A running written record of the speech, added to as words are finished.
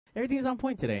Everything's on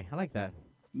point today. I like that.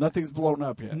 Nothing's blown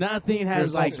up yet. Nothing has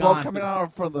There's like smoke gone. coming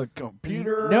out from the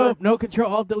computer. Nope, no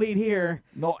control, alt delete here.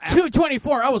 No.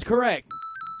 224, I was correct.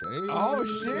 Oh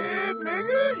shit,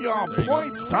 nigga, you on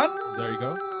point, son. There you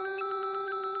go.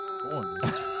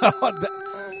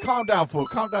 Calm down, fool.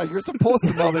 Calm down. You're supposed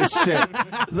to know this shit.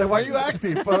 It's like, why are you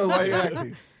acting, fool? Why are you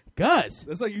acting? Gus,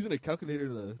 That's like using a calculator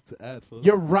to add. Fool.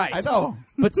 you're right. I know.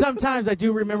 But sometimes I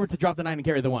do remember to drop the 9 and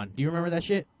carry the 1. Do you remember that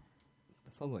shit?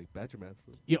 That sounds like Badger Math.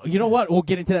 Fool. You know what? We'll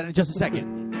get into that in just a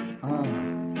second.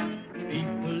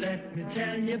 People, let me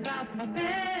tell you about my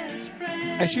best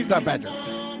friend. And she's not Badger.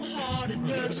 Warm-hearted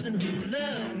person who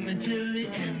loved me till the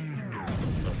end.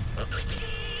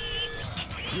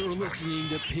 You're listening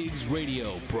to Pigs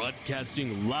Radio,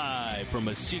 broadcasting live from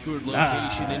a secret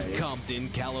location in Compton,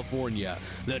 California.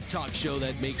 The talk show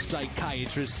that makes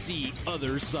psychiatrists see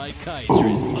other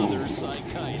psychiatrists, other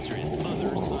psychiatrists,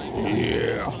 other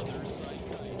psychiatrists, other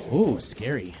psychiatrists. Ooh,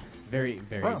 scary. Very,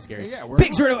 very Well, scary. yeah, we're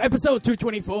Pigs not- Radio episode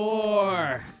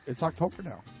 224. It's October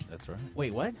now. That's right.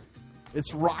 Wait, what?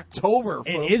 It's Rocktober, fool.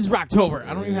 It is Rocktober.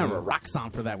 I don't even have a rock song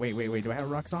for that. Wait. Do I have a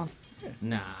rock song?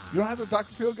 Nah. You don't have the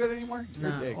Dr. Feel Good anymore? You're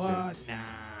Nah. a dick, What? dude. Nah.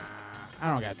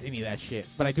 I don't got any of that shit.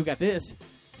 But I do got this.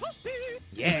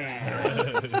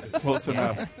 Yeah. Close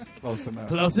enough. Close enough.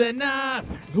 Close enough.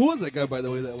 Who was that guy, by the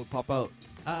way, that would pop out?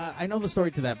 I know the story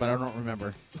to that, but I don't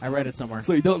remember. I read it somewhere.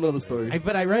 So you don't know the story.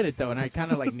 But I read it, though, and I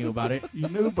kind of like knew about it. You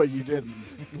knew, but you didn't.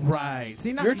 Right.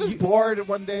 See, now You're just bored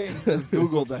one day and just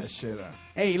Googled that shit.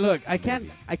 Hey, look, I can't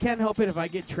help it if I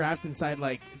get trapped inside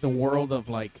like the world of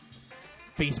like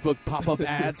Facebook pop-up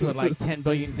ads with like 10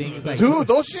 billion things. Like, Dude,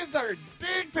 those shits are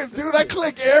addictive, dude. I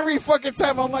click every fucking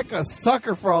time. I'm like a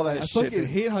sucker for all that I shit. fucking dude.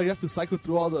 hate how you have to cycle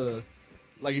through all the...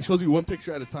 Like, it shows you one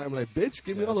picture at a time. Like, bitch,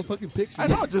 give me all the fucking pictures. I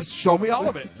know, just show me all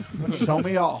of it. Show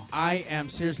me all. I am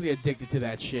seriously addicted to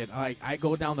that shit. Like, I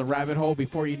go down the rabbit hole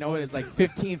before you know it. It's like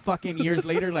 15 fucking years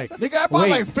later. Like, Nigga, I bought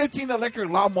wait, like 15 electric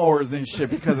lawnmowers and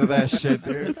shit because of that shit,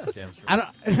 dude. Damn straight. I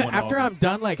don't. One After off. I'm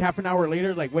done, like half an hour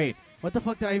later, like, wait, what the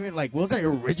fuck did I even like? What was I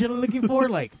originally looking for?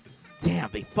 Like,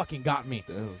 damn, they fucking got me.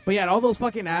 Damn. But yeah, all those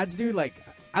fucking ads, dude. Like,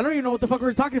 I don't even know what the fuck we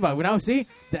were talking about. When I see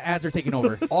the ads are taking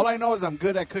over. All I know is I'm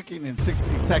good at cooking in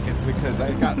 60 seconds because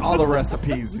I got all the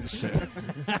recipes and shit.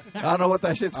 I don't know what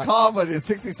that shit's called, but in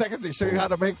 60 seconds they show you how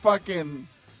to make fucking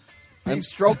beef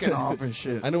stroking off and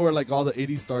shit. I know where, like, all the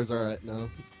 80 stars are at now.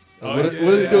 Oh, what, yeah,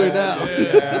 what are they doing now?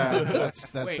 Yeah,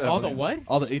 that's Wait, all the evident. what?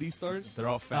 All the 80 stars? They're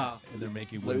all fat, Oh. and they're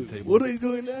making wooden tables. What are they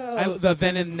doing now? The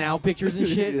then and now pictures and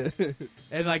shit. Yeah.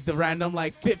 And like the random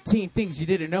like 15 things you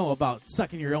didn't know about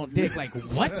sucking your own dick. Like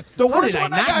what? The How worst did I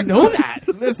one I not got know caught-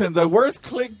 that? Listen, the worst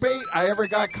clickbait I ever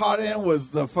got caught in was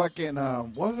the fucking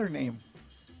what was her name?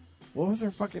 What was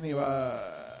her fucking name?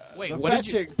 Wait, the what fat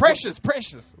did you- chick,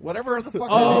 Precious, whatever the fuck.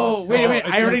 Oh, her name. wait!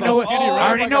 I already know. Oh, I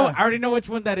already my know. God. I already know which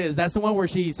one that is. That's the one where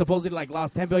she supposedly like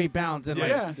lost 10 billion pounds, and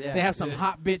Yeah. like they have some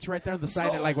hot bitch right there on the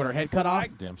side, and, like with her head cut off.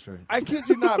 Damn straight. I kid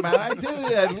you not, man. I did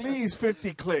it at least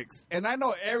 50 clicks, and I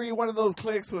know every one of those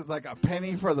clicks was like a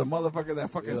penny for the motherfucker that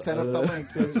fucking set up the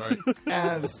link, dude.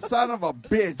 And son of a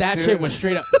bitch, That dude. shit was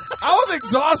straight up. I was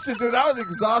exhausted, dude. I was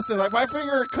exhausted. Like my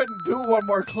finger couldn't do one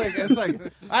more click. It's like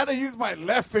I had to use my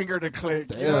left finger to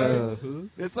click. You know?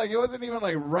 It's like it wasn't even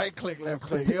like right click, left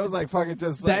click. It was like fucking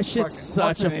just That like, shit's fucking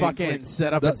such a alternate fucking click.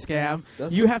 setup and scam.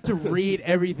 that's- You have to read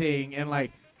everything and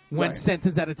like one Right.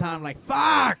 sentence at a time. Like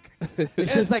fuck.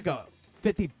 It's just like a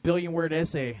 50 billion word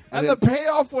essay. And the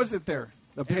payoff wasn't there.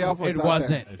 The payoff was it not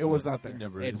wasn't. there. It was not there. It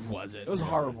never It is. wasn't. It was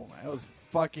horrible, man. It was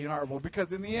fucking horrible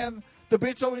because in the end, the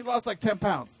bitch only lost like 10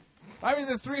 pounds. I mean,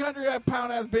 this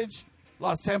 300-pound ass bitch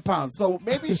lost 10 pounds. So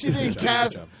maybe she didn't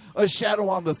cast a shadow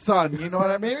on the sun. You know what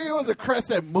I mean? Maybe it was a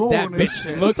crescent moon That and bitch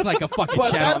shit. looks like a fucking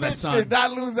But shadow that on the bitch sun. did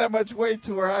not lose that much weight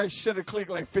to where I should have clicked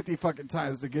like 50 fucking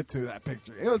times to get to that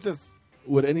picture. It was just,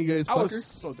 Would any guys I fuck was her?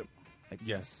 so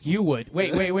Yes. You would.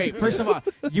 Wait. First of all,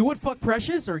 you would fuck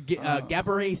Precious or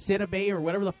Gabourey Cinnabay or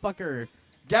whatever the fuck are...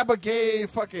 Gabba Gay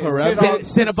fucking Harambe?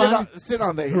 Cinnabon? sit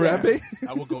on there. Harambe?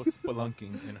 I will go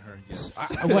spelunking in her. Yes.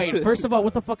 Wait, first of all,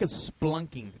 what the fuck is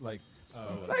splunking? Like,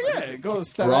 Like, yeah, it goes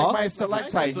Raw? stalagmite,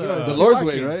 stalactite. You know, The it's Lord's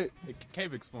way, fucking- right?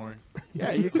 cave exploring.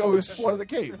 Yeah, you go explore the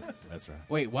cave. That's right.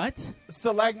 Wait, what?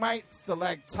 Stalagmite,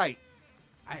 stalactite.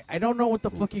 I don't know what the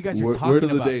fuck you guys are Word talking of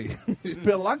the about. day.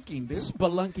 Spelunking, dude.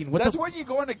 Spelunking. What That's the when you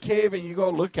go in a cave and you go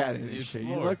look at it and You shit. You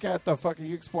explore. look at the fucking,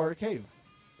 you explore a cave.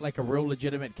 like a real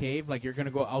legitimate cave? Like you're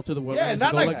gonna go out to the Yeah, wilderness?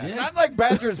 not and go like look- not like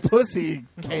Badger's pussy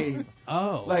cave.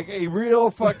 Oh, Like a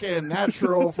real fucking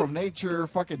natural from nature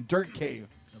fucking dirt cave.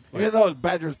 Even though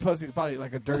Badger's pussy is probably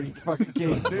like a dirty fucking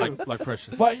king too. Like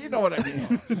Precious. But you know what I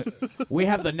mean. We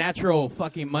have the natural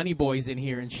fucking money boys in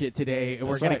here and shit today, and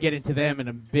we're That's going right. to get into them in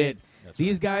a bit. That's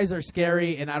These guys are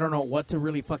scary, and I don't know what to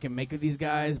really fucking make of these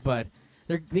guys, but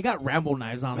they got ramble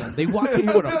knives on them. They walk in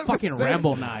here with That's what I a was fucking gonna say.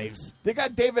 ramble knives. They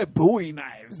got David Bowie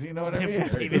knives. You know what I mean?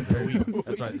 David Bowie.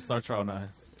 That's right. Star Trial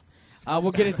knives.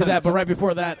 We'll get into that, but right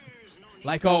before that,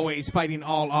 like always, fighting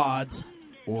all odds,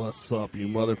 What's up, you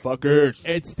motherfuckers?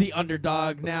 it's the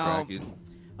underdog. Now, cracking?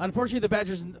 unfortunately, the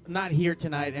Badgers not here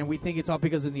tonight, and we think it's all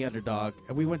because of the underdog.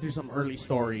 And we went through some early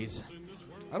stories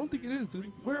I don't think it is,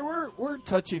 dude. We're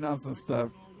touching on some stuff,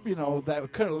 you know, that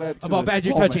could have led to about this Badger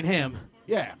moment. touching him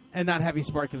Yeah, and not having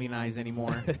sparkling eyes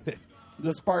anymore.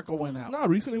 the sparkle went out. Nah,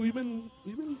 recently we've been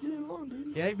getting along,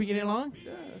 dude. Yeah, you been getting along?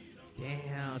 Yeah.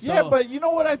 Damn. So, Yeah, but you know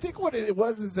what? I think what it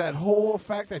was is that whole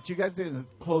fact that you guys didn't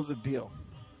close a deal.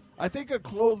 I think a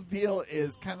closed deal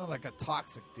is kind of like a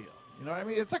toxic deal. You know what I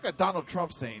mean? It's like a Donald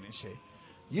Trump saying and shit.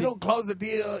 You don't close a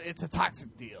deal, it's a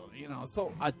toxic deal. You know,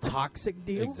 so a toxic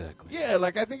deal? Exactly. yeah,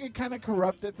 like I think it kind of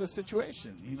corrupted the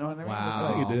situation. You know what I mean? Wow. It's I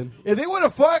like, think it did. if they would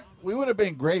have fucked, we would have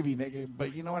been gravy, nigga.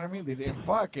 But you know what I mean? They didn't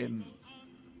fuck, and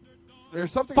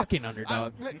there's something. Fucking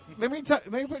underdog. Let me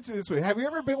put it this way: have you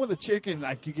ever been with a chick and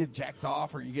like you get jacked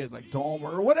off or you get like dome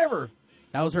or whatever,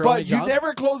 That was her only but you job?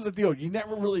 never closed the deal? You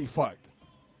never really fucked.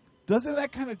 Doesn't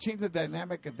that kind of change the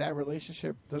dynamic of that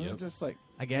relationship? Doesn't it just like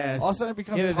I guess. all of a sudden it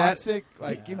becomes Either that- toxic?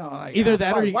 Like you know, like Either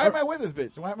that fuck, or you- why am I with this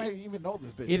bitch? Why am I even know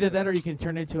this bitch? Either that or you can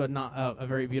turn into a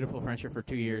very beautiful friendship for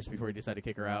 2 years before you decide to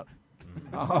kick her out.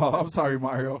 Oh, I'm sorry,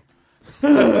 Mario. Shit,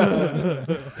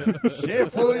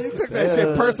 fool, you took that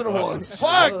shit personal as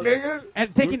fuck, nigga.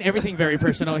 And taking everything very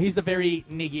personal. He's the very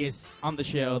niggiest on the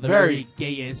show, the Very. very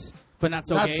gayest, but not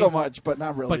so Not gay. so much, but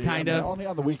not really. But kinda. I mean, only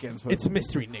on the weekends. It's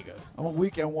mystery nigga. I'm a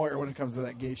weekend warrior when it comes to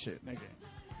that gay shit, nigga.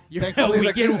 You're a Thankfully,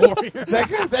 weekend the- warrior.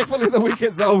 Thankfully, the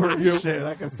weekend's over. Shit,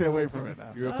 I can stay away from it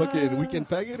now. You're a fucking weekend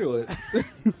faggot or what?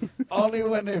 Only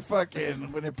when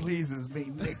it pleases me,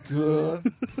 nigga.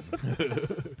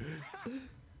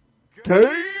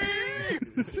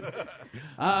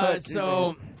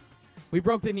 So we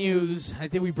broke the news. I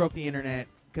think we broke the internet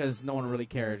because no one really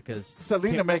cared. Because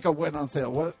Selena makeup went on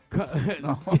sale. What?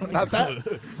 No, not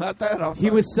that. Not that. I'm he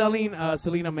sorry. was selling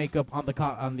Selena makeup on the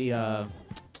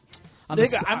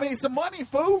Nigga, I made some money,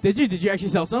 fool. Did you actually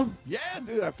sell some? Yeah,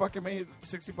 dude, I fucking made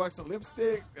 $60 a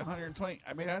lipstick, 120.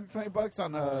 I made $120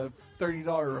 on a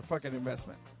 $30 fucking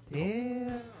investment.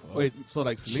 Yeah. Wait, so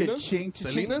like Selena? Cha-ching,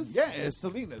 cha-ching. Selena's? Yeah, it's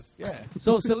Selena's. Yeah.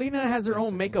 So Selena has her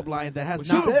own makeup line that has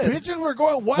Dude, not. bitches were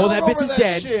going wild that over bitch is that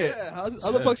dead. shit. Yeah, how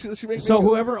the fuck should she make So makeup?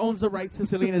 whoever owns the rights to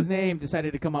Selena's name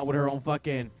decided to come out with her own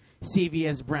fucking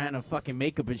CVS brand of fucking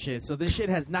makeup and shit. So this shit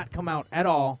has not come out at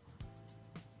all.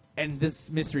 And this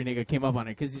mystery nigga came up on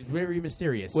it because he's very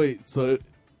mysterious. Wait, so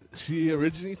she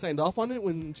originally signed off on it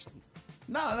when...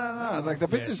 No. Like, the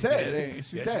bitch is dead. Hey,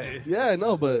 she's dead. Yeah, I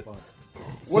know, but...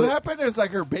 What happened is,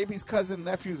 like, her baby's cousin,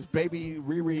 nephew's baby,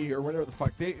 Riri, or whatever the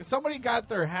fuck. Somebody got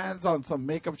their hands on some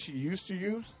makeup she used to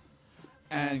use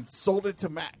and sold it to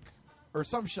Mac or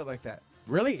some shit like that.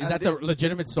 Really? Is And that they- the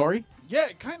legitimate story? Yeah,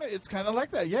 it's kind of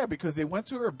like that. Yeah, because they went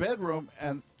to her bedroom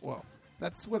and, well,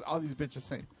 that's what all these bitches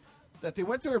saying. That they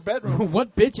went to her bedroom.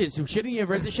 What bitches? Shouldn't you have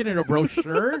read this shit in a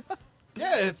brochure?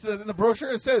 Yeah, it's in the brochure.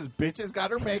 It says bitches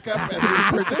got her makeup and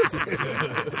they produced it,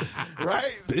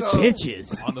 right? So,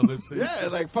 Bitches. On the lipstick. yeah,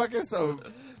 like fucking so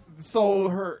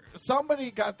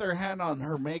somebody got their hand on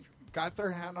her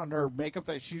makeup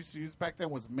that she used to use back then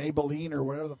was Maybelline or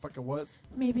whatever the fuck it was.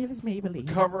 Maybe it's Maybelline.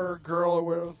 Cover girl or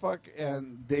whatever the fuck,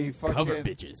 and they fucking Cover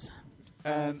bitches.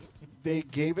 and they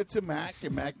gave it to Mac,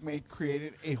 and Mac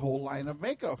created a whole line of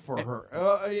makeup for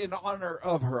her in honor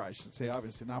of her. I should say,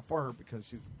 obviously not for her because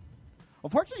she's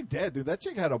unfortunately dead, dude. That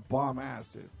chick had a bomb ass,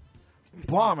 dude.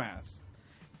 Bomb ass.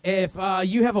 If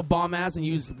you have a bomb ass and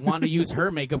want to use her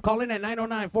makeup, call in at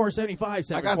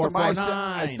 909-475-7449. I got some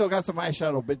I still got some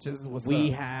eyeshadow, bitches. What's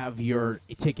We up? have your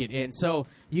ticket in. So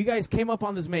you guys came up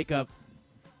on this makeup.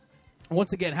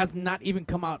 Once again, has not even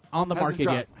come out on the Hasn't market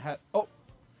dropped. yet. Oh,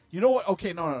 you know what?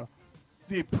 Okay, no.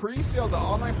 The pre-sale, the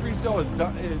online pre-sale is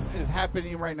done. Is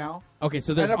happening right now. Okay,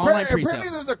 so there's And online apparently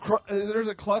pre-sale. there's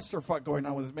a clusterfuck going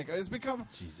on with this makeup. It's become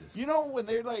Jesus. You know when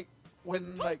they're like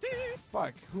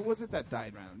fuck, who was it that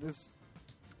died, man? This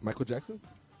Michael Jackson?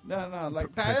 no,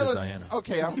 like Princess Diana.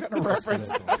 Okay, I'm gonna reference.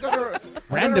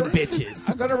 Random bitches.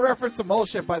 I'm gonna reference some old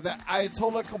shit by that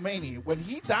Ayatollah Khomeini. When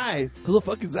he died, Who the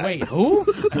fuck is that? Wait, who?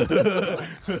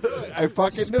 I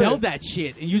fucking Spell knew it. that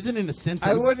shit and use it in a sentence.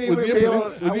 I wouldn't even Was he be in able.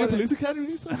 was he in Police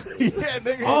Academy or something? Yeah,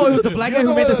 nigga. Oh, it was the black guy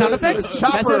who made the sound effects?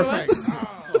 Chopper That's what it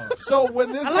effects. So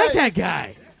when this I like guy, that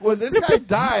guy. when this guy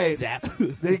died, Zap.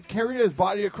 they carried his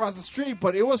body across the street,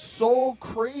 but it was so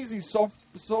crazy, so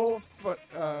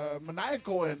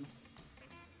maniacal and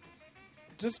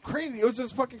just crazy. It was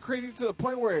just fucking crazy to the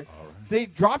point where they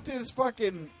dropped his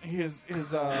fucking his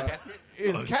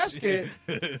casket,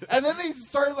 and then they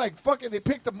started like fucking. They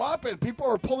picked him up, and people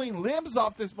were pulling limbs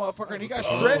off this motherfucker, and he got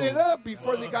shredded up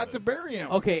before they got to bury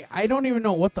him. Okay, I don't even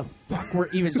know what the fuck we're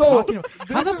even So, talking about.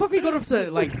 How this the is- fuck we go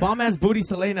to like bomb ass booty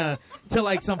Selena to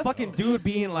like some fucking dude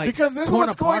being like Because this is torn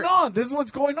what's apart? going on. This is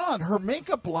what's going on. Her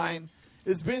makeup line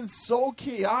has been so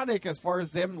chaotic as far as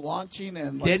them launching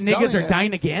and like, Dead niggas selling are it,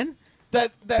 dying again.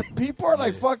 That people are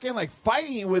like fucking like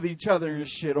fighting with each other and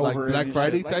shit Like over it Black and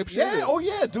Friday shit. type Like, shit? Yeah, oh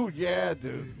yeah, dude. Yeah.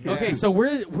 Okay, so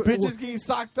we're bitches getting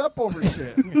socked up over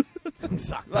shit.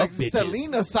 sucked Like up bitches.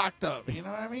 Selena socked up. You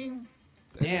know what I mean?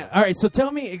 Damn. All right, so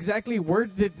tell me exactly where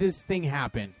did this thing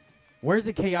happen? Where's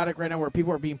it chaotic right now where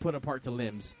people are being put apart to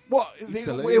limbs? Well,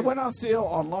 Selena. it went on sale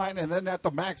online and then at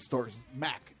the Mac stores.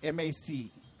 Mac, M-A-C.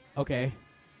 Okay.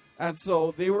 And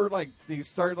so they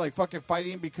started like fucking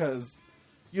fighting because,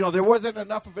 you know, there wasn't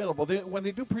enough available. When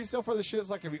they do pre-sale for the shit, it's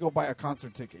like if you go buy a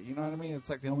concert ticket. You know what I mean? It's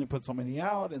like they only put so many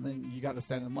out, and then you got to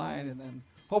stand in line, and then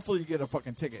hopefully you get a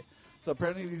fucking ticket. So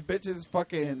apparently these bitches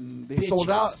fucking sold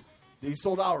out. They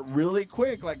sold out really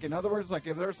quick. Like in other words, like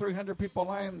if there's 300 people in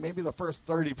line, maybe the first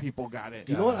 30 people got it.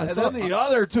 You know what? I And saw- then the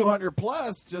other 200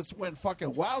 plus just went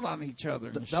fucking wild on each other.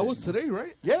 and That shit. was today,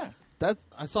 right? Yeah.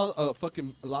 I saw a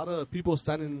lot of people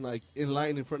standing like in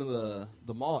line in front of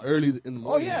the mall early in the Oh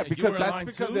morning. yeah, you because were in that's line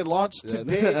because too? it launched Yeah.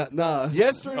 today. Nah.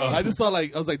 Yesterday. I just saw I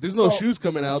was like, there's no So- shoes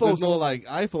coming out. so There's no s- like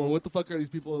iPhone. What the fuck are these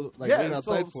people like waiting Yeah,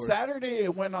 outside so for? Saturday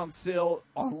it went on sale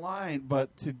online,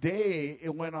 but today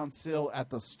it went on sale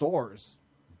at the stores.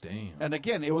 Damn. And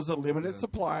again, it was a limited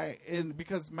supply, and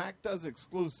because Mac does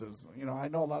exclusives, you know, I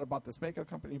know a lot about this makeup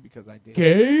company because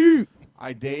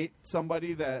I date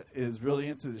somebody that is really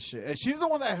into this shit, and she's the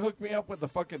one that hooked me up with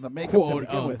the makeup Quote to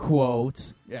begin with.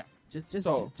 unquote. Yeah. Just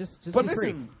But be listen,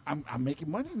 free. I'm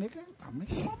making money, nigga. I'm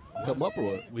making money. Come up or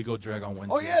what? We go drag on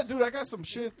Wednesdays. Oh yeah, dude, I got some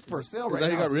shit for sale Is right that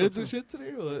now. you got so ribs too. and shit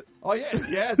today or what? Oh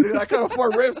yeah, dude, I can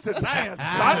afford ribs tonight.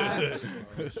 son.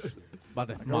 About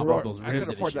to I mop can all those ribs.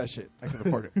 afford and that shit. I can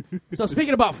afford it. So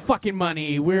speaking about fucking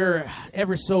money, we're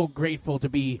ever so grateful to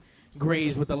be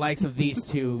grazed with the likes of these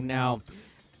two. Now,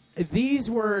 these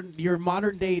were your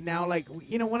modern day now, like,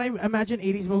 you know, when I imagine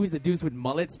 80s movies, the dudes with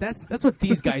mullets, that's what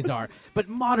these guys are. But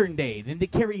modern day, and they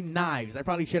carry knives. I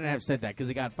probably shouldn't have said that because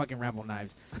they got fucking Rambo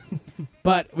knives.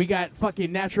 But we got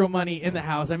fucking Natural Money in the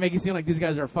house. I make it seem like these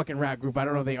guys are a fucking rap group. I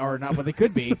don't know if they are or not, but they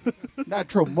could be.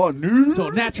 Natural money. So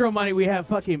Natural Money, we have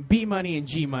fucking B Money and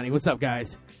G Money. What's up,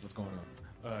 guys? What's going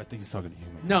on? I think he's talking to you,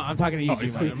 man. No, I'm talking to you, Oh, G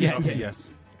he's Money. talking to me? Yeah, Okay, yeah. yes.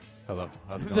 Hello.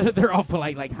 How's it They're, going? they're all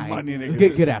polite, like, hi. Money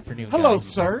niggas. Good afternoon. Hello, guys.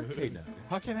 sir. Hey, now.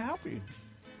 How can I help you?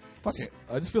 Fuck it.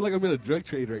 I just feel like I'm in a drug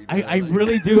trade right now. I Like,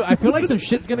 really do. I feel like some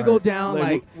shit's gonna go down.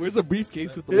 Like, where's the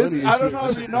briefcase with the This- money? and I don't shit? know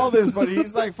if you know this, but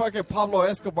he's like fucking Pablo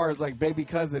Escobar's like baby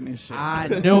cousin and shit. I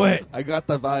knew it. I got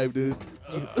that vibe, dude.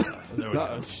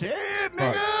 So, shit,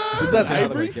 nigga. Is that Get out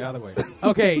of the way. Ivory? Get out of the way.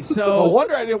 Okay, No so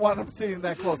wonder I didn't want him sitting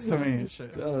that close to me and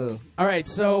shit. all right.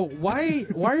 So why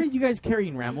are you guys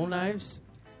carrying Rambo knives?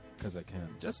 Because I can.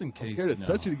 Just in I'm case. scared to you know.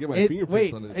 touch it to get my Wait,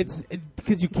 fingerprints on it. it's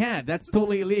because you can't. That's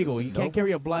totally illegal. You can't Nope.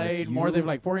 carry a blade Like more you- than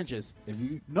like 4 inches. If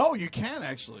you No, you can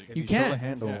actually. if You you, show can't. a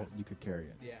handle, Yeah. you could carry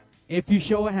it. If you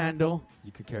show a handle,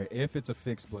 You could carry it if it's a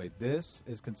fixed blade. This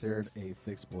is considered a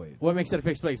fixed blade. what makes it a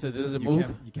fixed blade? So does it You move?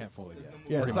 Can't, you can't fold it yet.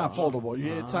 Yeah, it's Pretty not much.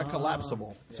 foldable. It's not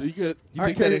collapsible. So you could All right,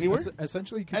 take that carry- anywhere?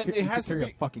 Essentially, you And could, it you has could to carry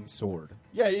be- a fucking sword.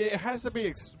 Yeah, it has to be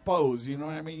exposed. You know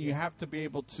what I mean? You have to be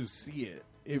able to see it.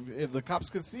 If the cops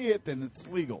could see it, then it's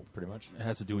legal. Pretty much. It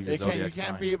has to do with your You can't zodiac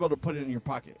sign. be able to put it in your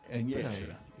pocket. And yeah, Yeah.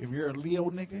 if you're a Leo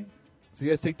nigga, So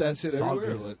you guys take that shit It's all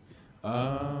everywhere? Or good.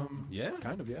 what? Yeah.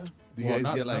 Kind of, yeah. Do you Well, guys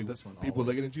not- get not like this one, all people of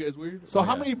it. looking at you guys weird? so Oh,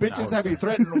 how yeah. many bitches No. have you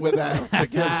threatened with that to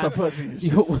give some pussy? and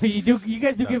shit? You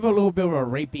guys do give a little bit of a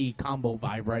rapey combo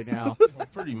vibe right now. Well,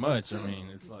 pretty much. I mean,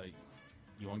 it's like,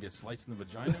 you want to get sliced in the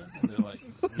vagina? And they're like,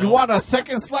 You no. want a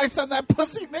second slice on that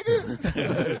pussy,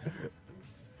 nigga?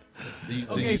 They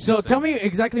Okay, used so to say- tell me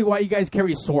exactly why you guys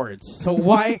carry swords. So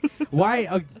why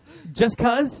just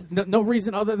cause? No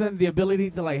reason other than the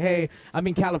ability to like, hey, I'm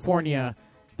in California,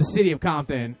 the city of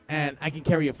Compton, and I can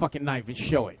carry a fucking knife and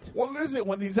show it. Well, listen,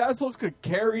 when these assholes could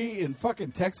carry in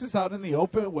fucking Texas out in the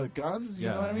open with guns, you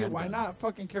Yeah, know what I mean? Why handgun. not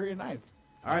fucking carry a knife?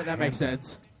 All right, that makes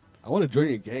sense. I want to join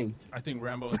your gang. I think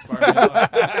Rambo inspired me a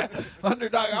lot.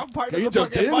 Underdog, I'm part You of the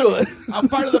jumped fucking into money. it. I'm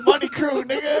part of the money crew,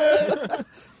 nigga.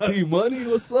 Hey, money,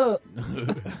 what's up?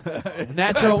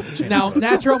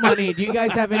 Natural Money. Do you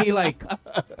guys have any like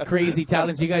crazy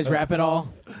talents? You guys rap at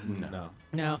all?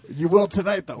 No. You will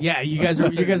tonight, though. Yeah, you guys are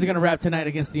gonna rap tonight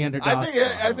against the Underdog.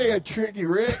 I think a Tricky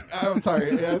Rick. I'm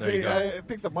sorry. I you go.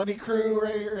 think the Money Crew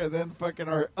right here, and then fucking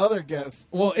our other guest.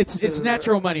 Well, it's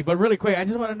natural money, but really quick, I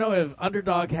just want to know if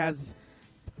Underdog has,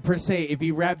 per se, if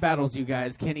he rap battles you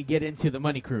guys, can he get into the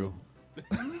Money Crew?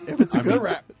 If it's a good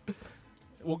rap.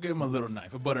 We'll give him a little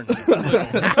knife, a butter knife.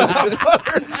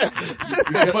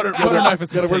 butter knife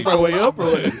is Gotta work my way up, or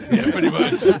what? Yeah, pretty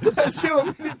much. That shit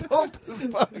would be dope as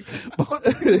fuck. Both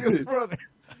niggas running.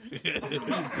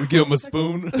 We give him a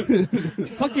spoon.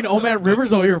 Fucking old man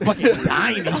Rivers over here fucking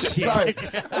dying and shit. Sorry.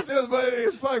 That shit was funny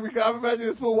as fuck because I'm imagining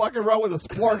this fool walking around with a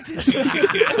spork and shit.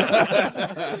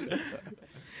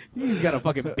 He's got a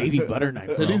fucking baby butter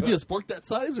knife. Could these be a spork that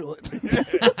size, or what? Pretty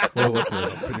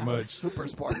much. Super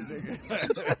spork,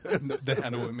 nigga. The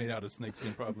handle was made out of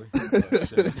snakeskin, probably.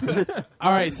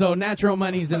 All right, so Natural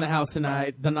Money's in the house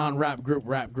tonight. The non-rap group,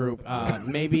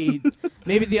 maybe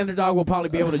the Underdog will probably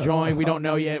be able to join. We don't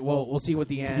know yet. We'll see what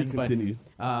the end. continued.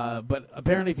 But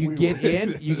apparently, if you get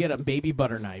in, you get a baby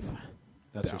butter knife.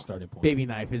 That's your starting point. Baby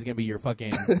knife is gonna be your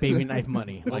fucking baby knife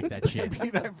money, like that shit.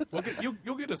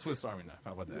 You'll get a Swiss Army knife.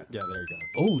 How about that? Yeah, there you go.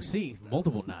 Oh, see,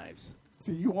 multiple knives,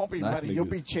 See, you won't be Knife money. You'll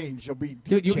niggas. be changed. You'll be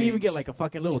dude. You can even changed. get like a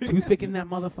fucking little toothpick in that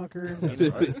motherfucker.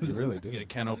 You really do. Get a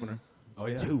can opener. Oh,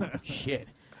 yeah. Dude, shit.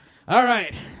 All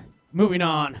right, moving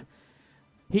on.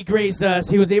 He grazed us.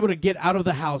 He was able to get out of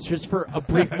the house just for a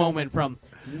brief moment from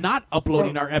not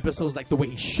uploading our episodes like the way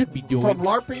he should be doing. from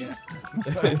LARPing.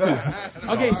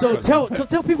 Okay, so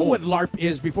tell people what LARP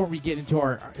is before we get into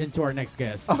our next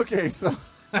guest. Okay, so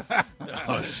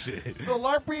Oh, shit. so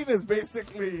LARPing is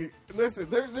basically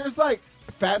there's like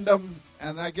fandom,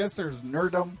 and I guess there's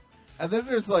nerdom, and then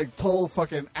there's like total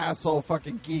fucking asshole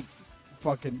fucking geek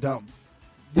fucking dumb.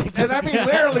 And I mean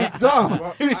literally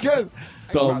dumb because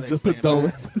Dumb. Just put dumb.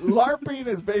 LARPing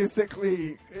is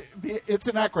basically it's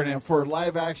an acronym for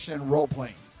live action role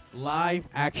playing. Live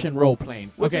action role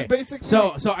playing. Which Okay, is basically-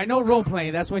 so I know role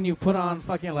playing. That's when you put on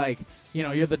fucking like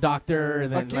you're the doctor,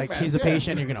 and then A like kickback, she's a yeah.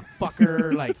 patient. You're gonna fuck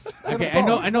her. Like And okay, a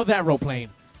bone. I know that role playing,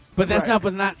 but that's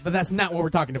Right. but that's not what we're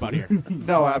talking about here.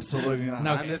 No, absolutely not.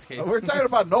 No, In this case, We're talking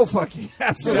about no fucking.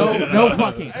 Absolutely. no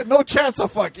fucking. No chance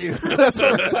of fucking. That's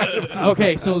what we're talking about.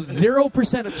 Okay, so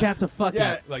 0% of chance of fucking.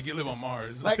 Yeah, Like you live on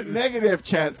Mars. like negative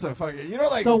chance of fucking. You know,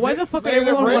 like So why the fuck negative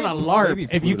everyone rate? want to LARP Maybe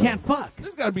if you Pluto. can't fuck?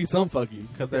 There's gotta be some fucking.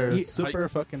 because they're He- super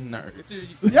fucking nerds. It's your,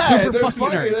 Yeah, Super there's fucking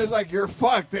fucking. nerds. There's like you're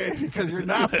fucked, because you're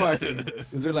not fucking.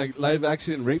 Is there like live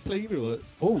action rape playing or what?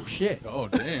 Oh shit! oh,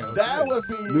 damn. That would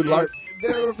be. New LARP.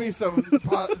 There would be some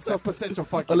potential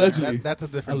fucking. Allegedly. That's a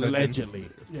different dungeon. Allegedly.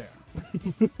 Yeah.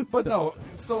 But no,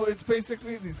 so it's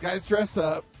basically these guys dress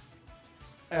up,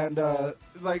 and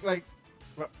like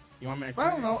You want me to I explain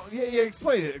don't know. Yeah.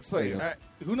 Explain it. Explain Yeah. it. All right.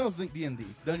 Who knows D&D?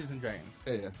 Dungeons and Dragons.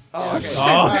 Yeah. Oh, shit.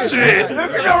 Oh, shit.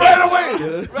 Let's go right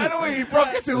away. Right away, he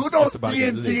broke into who knows it's about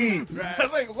D&D.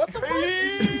 I'm like, what the fuck?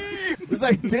 It's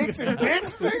like dicks and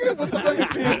dicks, nigga? What the fuck is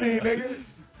D&D, nigga?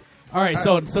 All right,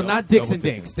 so not Dicks and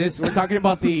Dinks. This we're talking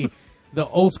about the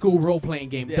old school role playing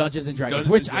game Dungeons and Dragons,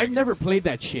 Dungeons which and I've Dragons. never played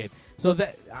that shit. So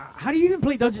that how do you even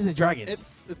play Dungeons and Dragons?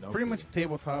 It's pretty much a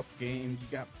tabletop game. You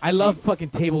got I love fucking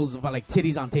tables, like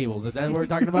titties on tables. Is that what we're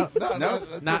talking about? No,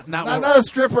 Not not a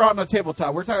stripper on the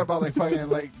tabletop. We're talking about like fucking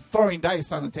like throwing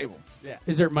dice on the table.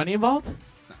 Is there money involved?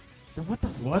 Then what the?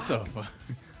 What the fuck?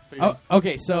 Oh,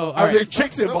 okay, so all Are right. there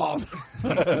chicks involved?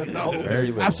 No, Very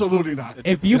little. absolutely not.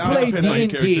 If you No, play depends on your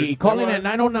D&D, character. call in at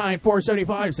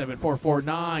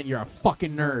 909-475-7449. You're a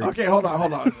fucking nerd. Okay, hold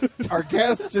on. Our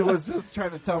guest was just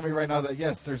trying to tell me right now that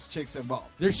yes, there's chicks involved.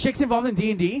 There's chicks involved in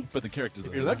D&D? But the characters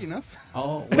if you're lucky enough.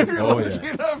 Oh, If you're Oh, lucky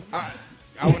yeah. enough.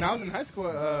 When I was in high school,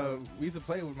 we used to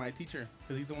play with my teacher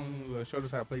because he's the one who showed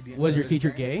us how to play D&D. was your teacher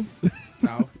gay?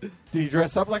 No. Do you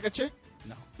dress up like a chick?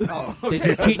 No. Oh,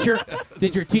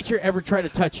 Did your teacher ever try to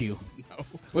touch you?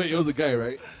 Wait, it was a guy,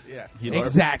 right? Yeah.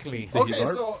 Exactly. okay.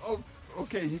 So,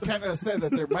 okay, you kind of said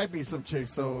that there might be some chicks.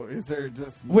 So, is there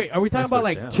just? Wait, are we talking about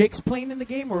like down. chicks playing in the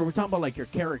game, or are we talking about like your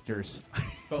characters?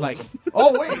 Like,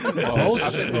 Oh wait.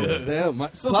 Damn. My,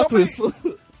 So plot somebody- twist.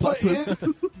 Plot twist.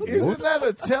 Isn't that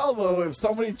a tell though if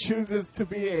somebody chooses to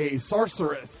be a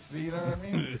sorceress? You know what I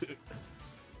mean?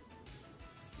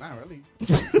 Not really.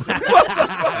 shit.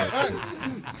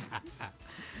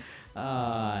 All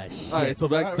right, so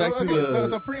back to Okay, the.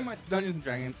 so pretty much Dungeons and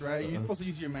Dragons, right? You're supposed to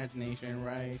use your imagination,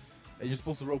 right? And you're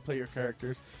supposed to role play your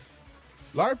characters.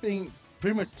 LARPing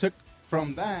pretty much took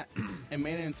from that and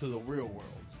made it into the real world.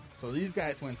 So these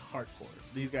guys went hardcore.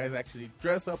 These guys actually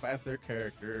dress up as their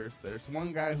characters. There's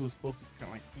one guy who's supposed to be kind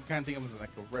of like, you kind of think of him as like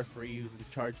a referee who's in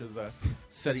charge of the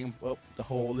setting up the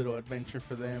whole little adventure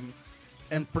for them.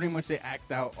 and pretty much they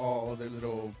act out all their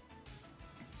little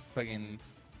fucking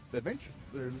adventures.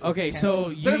 Okay, so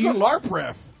There's a you LARP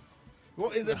ref. Well,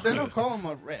 they don't call him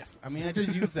a ref. I mean, I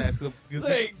just use that.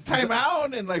 Like time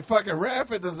out and like fucking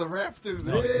ref, and does the ref do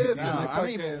this? No, and like I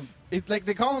mean, fucking it's like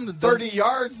they call him the 30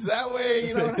 yards that way,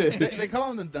 you know what I mean? they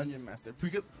call him the dungeon master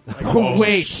because like, Oh,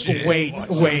 wait.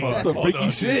 That's some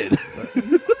freaky shit.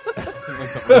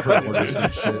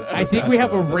 I think we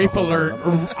have a rape alert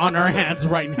on our hands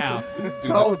right now.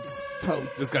 Totes.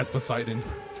 This guy's Poseidon.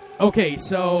 Okay,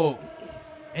 so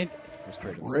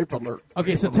Rape alert.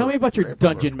 okay, so tell me about your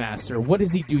dungeon master. What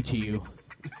does he do to you?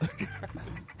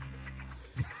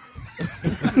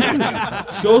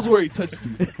 Show us where he touched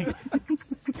you.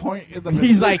 Point in the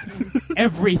He's like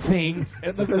everything.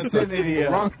 in the vicinity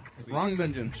of wrong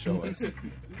dungeon. Show us.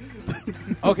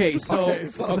 Okay, so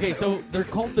Okay, so they're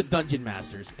called the dungeon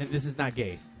masters, and this is not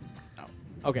gay.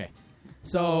 Okay,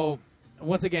 so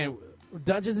once again,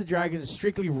 Dungeons and Dragons is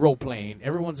strictly role playing.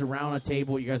 Everyone's around a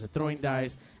table. You guys are throwing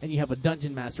dice, and you have a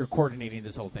dungeon master coordinating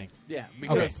this whole thing. Yeah,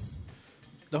 because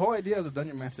the whole idea of the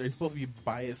dungeon master is supposed to be a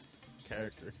biased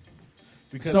character.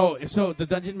 Because So the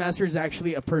dungeon master is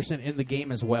actually a person in the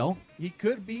game as well. he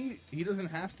could be, he doesn't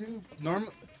have to.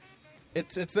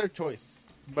 It's their choice.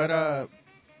 But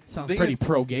Sounds Thing pretty is-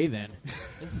 pro gay then.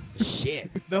 Shit.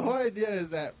 the whole idea is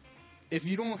that if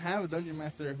you don't have a dungeon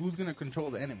master, who's gonna control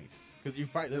the enemies? Because you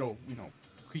fight little,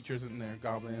 creatures in there,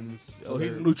 goblins. So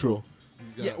he's neutral.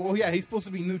 He's supposed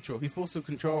to be neutral. He's supposed to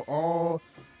control all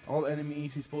the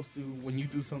enemies. He's supposed to, when you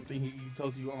do something, he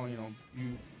tells you,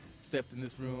 you stepped in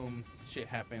this room, shit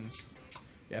happens.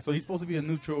 Yeah, so he's supposed to be a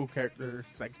neutral character.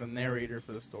 It's like the narrator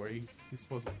for the story. He's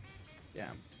supposed to,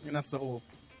 and that's the whole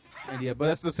idea. But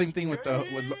that's the same thing with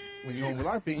when you're with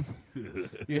LARPing.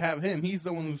 You have him. He's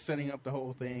the one who's setting up the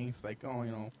whole thing. It's like,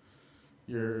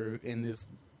 you're in this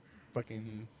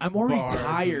fucking I'm already bar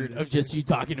tired doing of this just you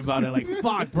talking about it. Like,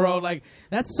 fuck, bro. Like,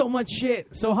 that's so much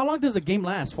shit. So how long does a game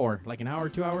last for? Like an hour,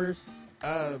 2 hours?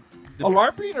 a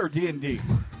LARPing or D&D?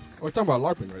 We're talking about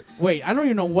LARPing, right? Wait, I don't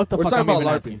even know what the We're fuck talking I'm about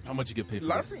even LARPing. asking. How much you get paid for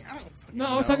this? LARPing? I don't fucking No,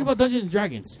 I was know. talking about Dungeons and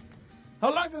Dragons.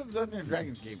 How long does the Dungeons and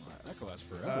Dragons game That last? could last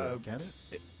forever, can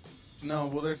it? No,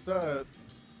 well, there's the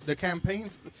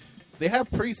campaigns. They have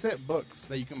preset books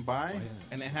that you can buy,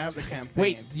 and they have the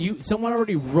campaign. Wait, someone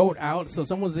already wrote out, so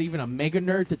someone's even a mega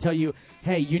nerd to tell you,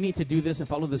 hey, you need to do this and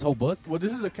follow this whole book? Well,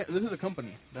 this is a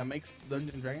company that makes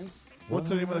Dungeons and Dragons. What's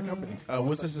the name of the company?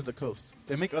 Wizards of the Coast.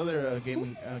 They make other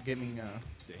gaming.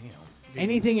 Damn.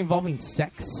 Anything involving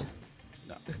sex?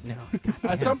 No. No.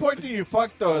 At some point, do you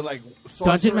fuck the like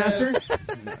Dungeon sorceress?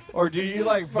 or do you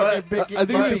like fucking big? I think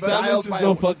we established there's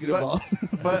no fucking involved.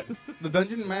 But the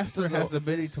Dungeon Master has the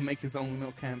ability to make his own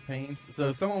little campaigns. So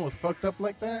if someone was fucked up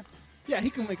like that, he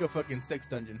can make a fucking sex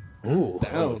dungeon. Ooh.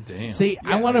 Oh, damn. See,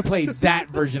 I want to play that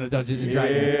version of Dungeons and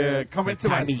Dragons. Yeah, come into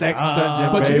my Tiny- sex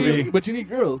dungeon, But baby. but you need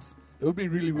girls. It would be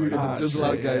really weird Ah, if there's a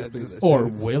lot of shit, guys yeah, playing just- that. Or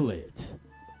will it?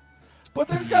 But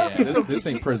there's gotta be some. this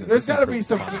ain't geeky- prison. There's This ain't gotta be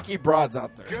prison. some geeky broads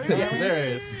out there. Yeah, there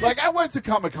is. Like I went to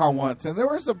Comic Con once, and there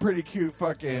were some pretty cute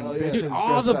fucking bitches. Dude,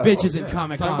 all the dressed bitches up. in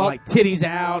Comic Talking Con, about- like titties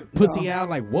out, pussy out,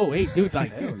 like, whoa, hey, dude,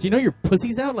 like, do you know your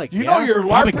pussy's out? Like, You yeah, know your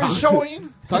LARP Comic-Con. is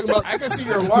showing. Talking about I can see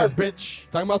your LARP, bitch.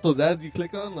 talking about those ads you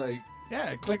click on, like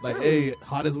Yeah, click like through. hey,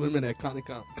 hottest women at Comic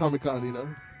Con, you know.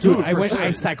 Dude, Dude, I for went, sure.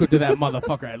 I cycled to that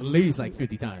motherfucker at least like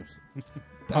 50 times.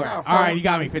 All got right, all right, you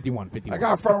got me 51. I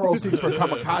got front row seats for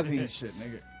kamikaze and shit,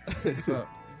 nigga. So,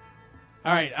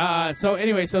 All right, so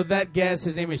anyway, so that guest,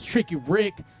 his name is Tricky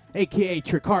Rick, a.k.a.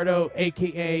 Tricardo,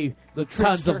 a.k.a. The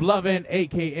Tons Trickster. of Lovin',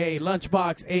 a.k.a.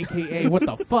 Lunchbox, a.k.a. What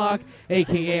the fuck,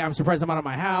 a.k.a. I'm surprised I'm out of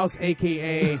my house,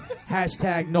 a.k.a.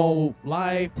 hashtag no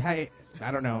life. I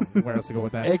don't know where else to go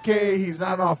with that. AKA, he's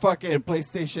not on fucking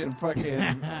PlayStation.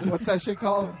 Fucking what's that shit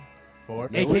called?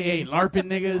 A.k.a. LARPing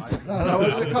niggas. No,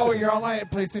 what's it called when you're online?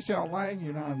 PlayStation Online.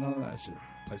 You're not none of that shit.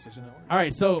 PlayStation Network? All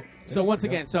right, so once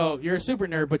again, so you're a super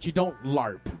nerd, but you don't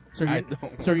LARP. So I you're,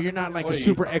 don't. so you're not like a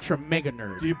super extra mega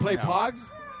nerd. Do you play No. Pogs?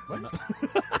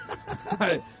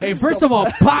 Hey, first of all,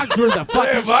 Pogs were the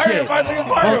fucking Mario, shit. Mario,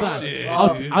 Hold Mario.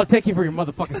 on. I'll take you for your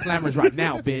motherfucking slammers right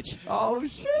now, bitch. Oh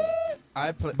shit!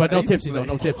 But no I used to tipsies, though. play-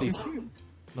 No tipsies.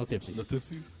 No tipsies. The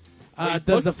tipsies.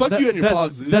 Does fuck you and your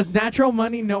Pogs, dude. Does Natural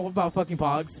Money know about fucking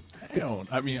Pogs? I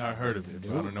don't. I mean, I heard of it,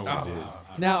 but I don't know what it is.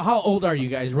 Now, how old are you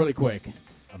guys, really quick?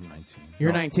 I'm 19.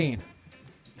 You're No, 19.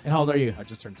 And how old are you? I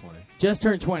just turned 20. Just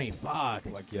turned 20. Fuck.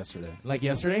 Like yesterday. Like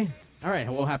yesterday? All right.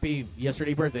 Well, happy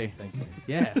yesterday birthday. Thank you.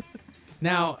 Yeah.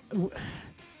 Now,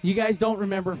 you guys don't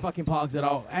remember fucking Pogs at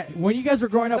all. When you guys were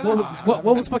growing up, what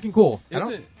was fucking cool? Is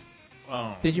it?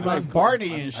 Did you Like buy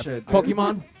Barney and shit. dude.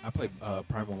 Pokemon? I played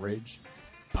Primal Rage.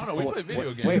 I don't know. We play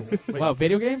video Wait, games. wow,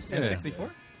 video games? Yeah.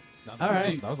 64? All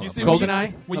right. That was on You the see, Play-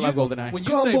 GoldenEye? when I you- love GoldenEye. When you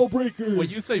Combo say breaker. when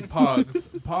you say pogs,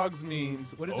 pogs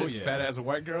means what is Oh, it? yeah. Fat ass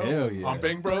white girl. Hell yeah. On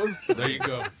Bang Bros. There you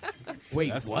go.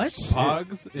 Wait, That's the what? shit.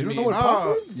 Pogs. It You don't means know what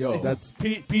Pogs is? Yo. That's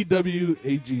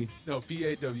PWAG. no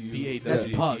PAW.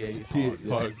 That's pugs. Pogs.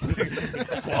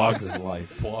 Pogs is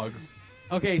life. Pogs.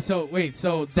 Okay, so wait,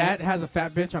 so that has a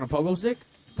fat bitch on a pogo stick?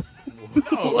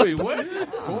 No, wait, what?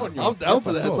 I'm down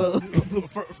for that. though.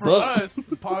 For us,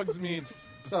 pogs means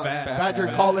fat. Badger,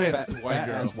 call in. White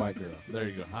girl. Ass white girl. There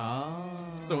you go. Oh.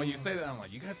 So when you say that, I'm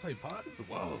like, you guys play pogs?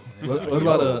 Whoa. What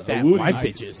about a Fat Woody? white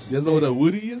Nice. bitches. You guys know what a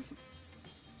Woody is?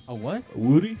 A what? A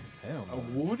Woody? Hell A no.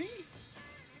 Woody?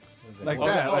 Like Oh,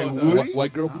 that, oh, like the- Woody?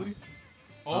 White girl Woody?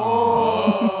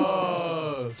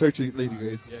 Oh. Search it, Lady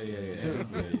Grace. Yeah.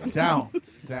 Down.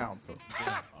 So.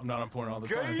 I'm not on porn all the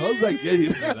time. I was like, yeah.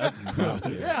 Yeah,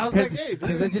 I was like, hey,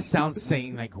 Because that just sounds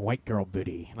saying like white girl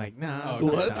booty. Like, nah.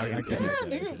 What? yeah,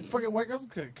 nigga, fucking white girls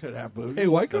could have boobs. Hey,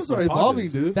 white girls That's are what evolving,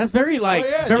 is. dude. That's very like, Oh,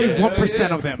 yeah, very yeah, 1%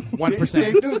 yeah. of them. They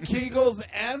 1%. do Kegels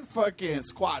and fucking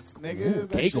squats, nigga.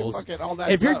 That shit Kegels. fucking all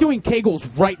that If you're stuff. doing Kegels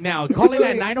right now, call in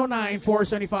at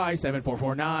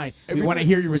 909-475-7449 if If you you're want to doing-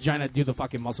 hear your vagina do the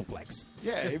fucking muscle flex.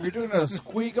 Yeah, if you're doing a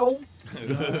squeagle,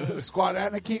 squat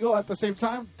and a Kegel at the same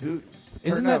time, dude,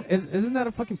 Isn't turn up. that isn't that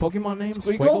a fucking Pokemon name?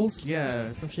 Squiggle? Squiggles?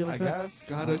 Yeah, some shit I like that. guess.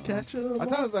 Gotta catch up. I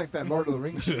thought it was like that Lord of the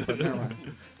Rings shit, but never mind.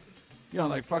 You know,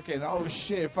 like fucking, oh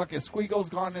shit, fucking Squeagle's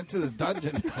gone into the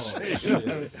dungeon and shit. You know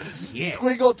what I mean? Yeah.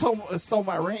 Squeagle stole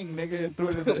my ring, nigga, and threw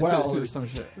it in the well or some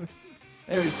shit.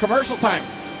 Anyways, commercial time.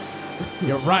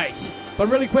 You're right. But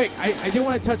really quick, I do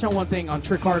want to touch on one thing on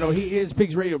Tricardo. He is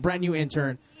Pigs Radio, brand new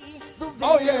intern.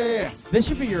 Oh, yeah. This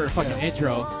should be your fucking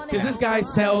intro, because this guy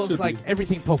sells like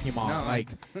everything Pokemon.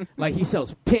 Like he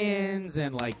sells pins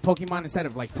and like Pokemon instead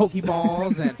of like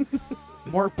Pokeballs, and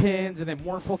more pins and then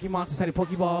more Pokemon instead of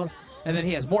Pokeballs, and then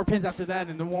he has more pins after that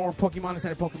and then more Pokemon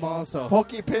instead of Pokeballs. So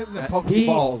Pokepins and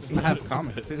Pokeballs. I have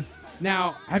comments.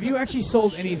 now, have you actually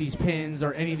sold any of these pins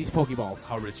or any of these Pokeballs?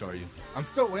 How rich are you? I'm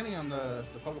still waiting on the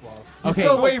Pokeball. You're Okay.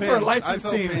 still waiting for Pins.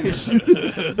 licensing. I sold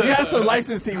He has some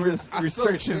licensing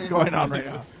restrictions going on right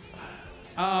now.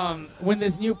 When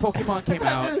this new Pokemon came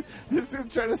out, This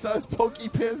dude's trying to sell his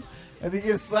Pokepins, and he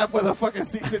gets slapped with a fucking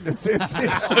cease and desist.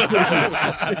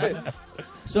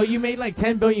 so you made like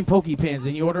 10 billion Pokepins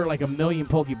and you order like 1 million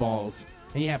Pokeballs,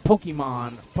 and you have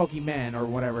Pokemon, or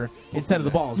whatever instead of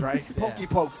the balls, right?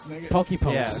 Pokepokes, nigga.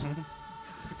 Pokepokes.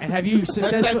 And have you That's that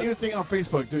successfully? new thing on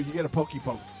Facebook, dude. You get a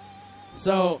Pokepoke.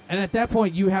 So, and at that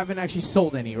point, you haven't actually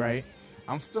sold any, right?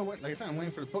 I'm still waiting. Like I said, I'm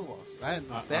waiting for the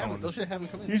Pokeballs. Those shit haven't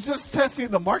come in. He's just testing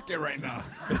the market right now.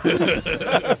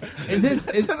 Is this?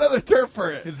 It's another term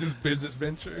for it. Is this business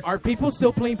venture? Are people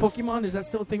still playing Pokemon? Is that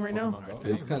still a thing right now?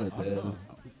 It's kind of dead.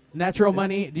 Natural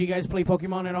Money. Do you guys play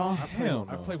Pokemon at all? Hell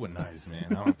I no. play with knives, man.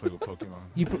 I don't play with Pokemon.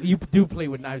 You do play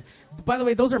with knives. By the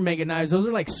way, those are mega knives. Those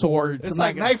are like swords. It's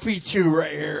like Knifey Chew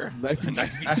right here.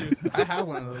 I have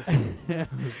one of those.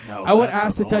 I would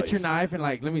ask to touch your knife and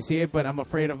like let me see it, but I'm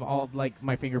afraid of all of, like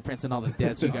my fingerprints and all the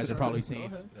deaths you guys are probably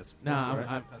seeing. That's Nah,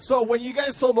 right. I'm, So when you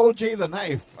guys sold OJ the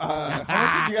knife, how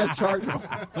much did you guys charge him?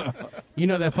 you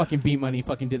know that fucking B Money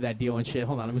fucking did that deal and shit.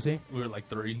 Hold on, let me see. We were like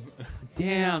 3.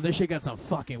 Damn, this shit got some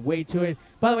fucking weight to it.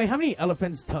 By the way, how many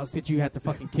elephants' tusks did you have to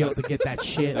fucking kill to get that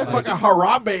shit? That Like, fucking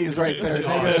Harambe's right there,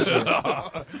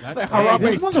 nigga. It's like hey,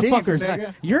 Harambe's these teeth, motherfuckers. nigga.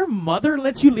 Like, your mother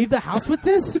lets you leave the house with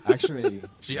this? Actually,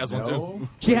 She has one too.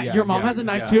 Your mom has a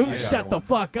knife too? Shut the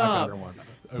fuck I got up. her one.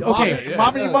 Okay.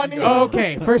 Mommy money.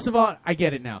 Okay, first of all, I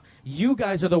get it now. You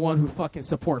guys are the one who fucking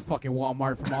support fucking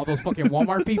Walmart from all those fucking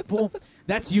Walmart people.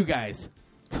 That's you guys.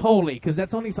 Totally, because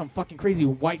that's only some fucking crazy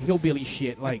white hillbilly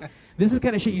shit. Like, this is the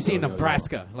kind of shit you see in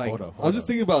Nebraska. Like, Hold up. I'm just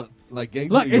thinking about like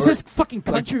gangs. look, in New it's York. this fucking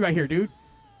country right here, dude.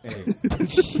 Hey,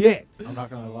 Shit. I'm not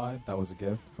gonna lie. That was a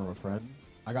gift from a friend.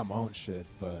 I got my own shit,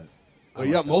 but Oh,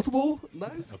 you got multiple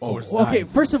knives? Of course. Oh, Well, okay,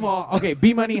 knives. first of all, okay,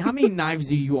 B Money, how many knives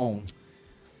do you own?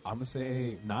 I'm gonna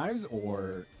say knives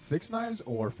or fixed knives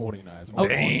or folding knives. Oh,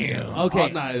 Damn. All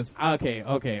Okay. knives. Okay.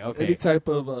 Any type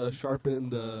of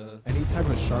sharpened. Any type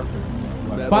of sharpened.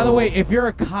 Metal. By the way, if you're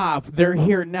a cop, they're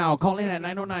here now. Call in at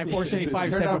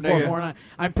 909-475-7449.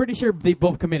 I'm pretty sure they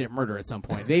both committed murder at some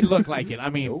point. They look like it. I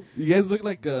mean, You guys look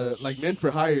like men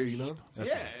for hire, you know?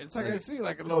 Yeah, it's like I see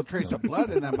like a little trace of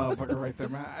blood in that motherfucker right there,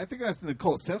 man. I think that's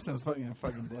Nicole Simpson's fucking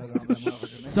blood on that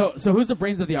motherfucker. Man. so who's the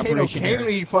brains of the Kato operation here?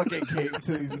 Kaylee fucking came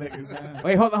to these niggas, man.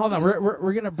 Wait, hold on.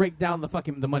 We're gonna break down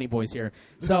the money boys here.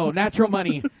 So Natural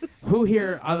Money, who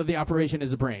here out of the operation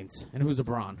is the brains, and who's the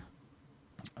brawn?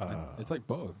 It's like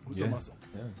both. Who's yeah. the muscle?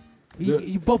 Yeah.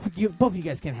 You both of you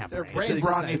guys can have They're brains. brain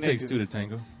brawny It takes niggas. 2 to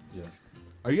tango. Yeah.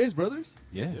 Are you guys brothers?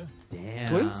 Yeah. Damn.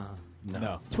 Twins?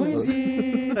 No.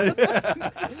 Twinsies.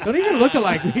 Don't even look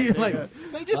alike. Like,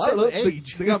 They just I said don't know. the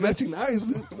age. They got matching knives.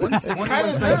 One's 20, Kind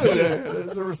one's of 19.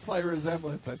 There's a slight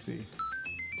resemblance, I see.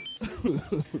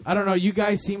 I don't know. You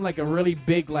guys seem like a really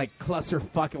big like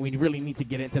clusterfuck, and we really need to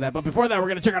get into that. But before that, we're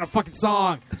gonna check out a fucking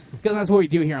song because that's what we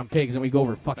do here on Pigs, and we go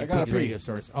over fucking I gotta Pigs pee. radio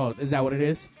stores. Oh, is that what it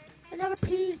is? I gotta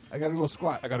pee. I gotta go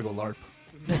squat. I gotta go LARP.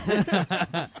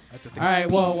 All right.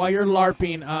 Well, while you're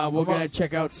LARPing, we're gonna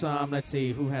check out some. Let's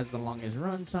see who has the longest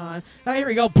run time. Now here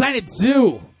we go. Planet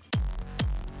Zoo.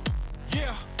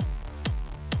 Yeah.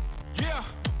 Yeah.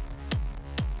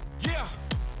 Yeah.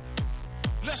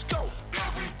 Let's go.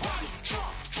 Everybody jump,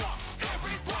 jump.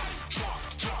 Everybody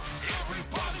jump, jump.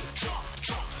 Everybody jump,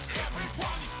 jump.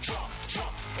 Everybody jump,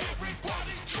 jump.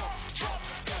 Everybody jump, jump.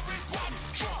 Everybody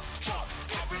jump, jump.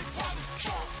 Everybody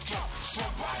jump, jump.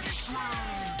 Somebody scream.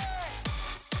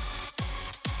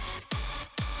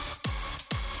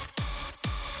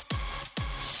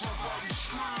 Somebody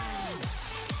scream.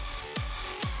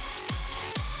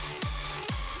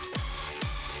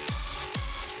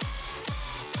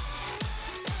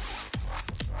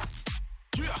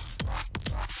 Yeah.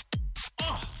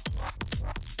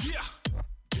 Yeah.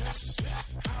 This is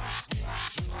how we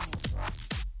do.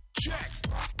 Check.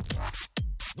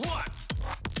 What?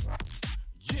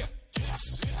 Yeah. This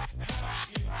is how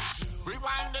we do.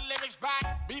 Rewind the lyrics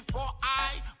back before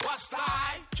I bust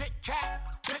I. Kit kat,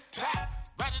 tic tac,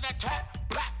 rat-a-tat-tat,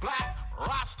 black, black,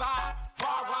 Rasta,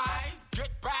 far right.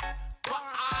 Get back, but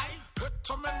I hit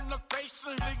them in the face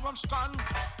and leave them stunned.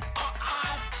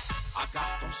 I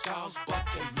got them styles, but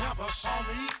they never saw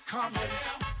me coming.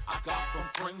 I got them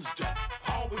friends that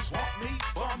always want me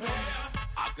bumming.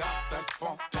 I got that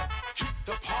funk that keep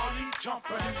the party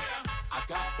jumping. I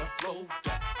got the flow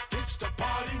that keeps the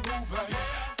body moving.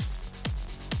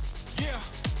 Yeah.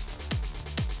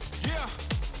 Yeah.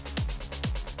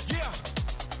 Yeah.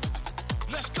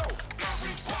 Let's go.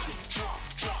 Everybody jump,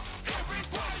 jump.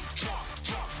 Everybody jump,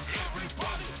 jump.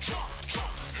 Everybody jump,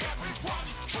 jump.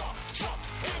 Everybody jump, jump.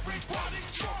 Everybody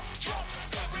jump, jump.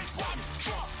 Everybody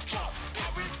jump, jump.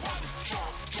 Everybody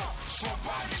jump, jump.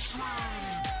 Somebody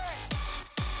scream.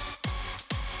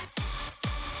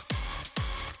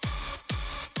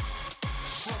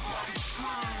 Somebody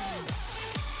scream.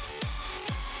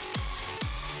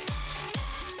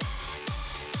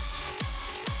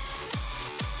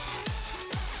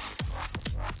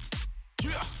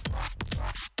 Yeah.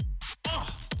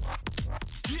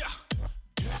 Yeah.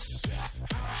 This is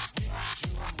how we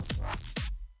do.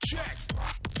 Check.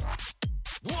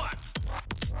 What?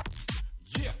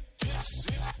 Yeah. This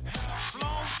is how.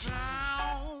 Slow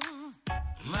down.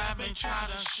 Let me try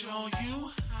to show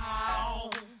you how.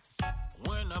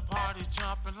 When the party's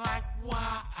jumping like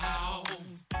wow.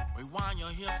 Rewind your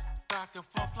hips back and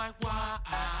forth like wow.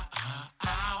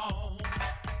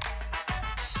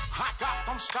 I got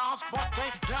them stars, but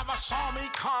they never saw me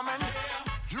coming.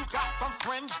 You got them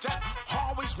friends that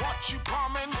always want you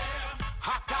bumming.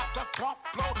 I got the funk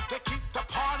flow that keep the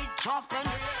party jumping.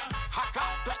 I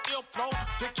got the ill flow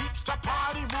that keeps the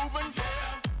party moving.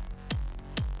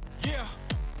 Yeah.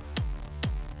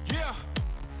 Yeah.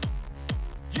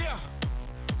 Yeah.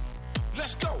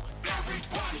 Let's go.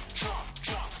 Everybody jump,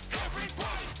 jump.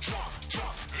 Everybody jump,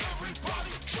 jump.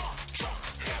 Everybody jump, jump.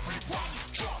 Everybody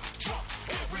jump, jump.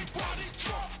 Everybody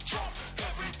jump, jump.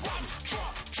 Everybody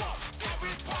jump, jump.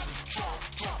 Everybody jump,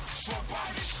 jump.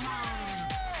 Somebody scream.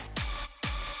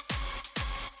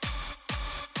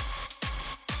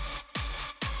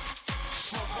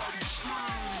 Somebody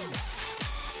scream.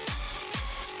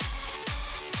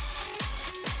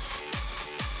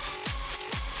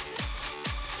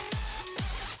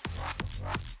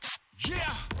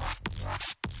 Yeah.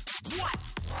 What?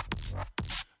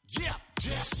 Yeah,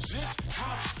 this is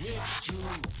how we do.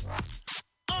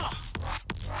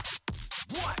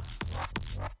 What?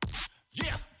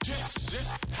 Yeah, this is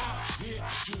how we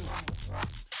do.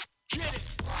 Get it?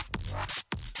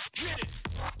 Get it?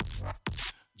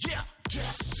 Yeah,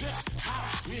 this is how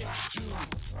we do.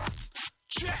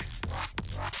 Check.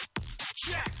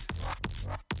 Check.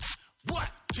 What?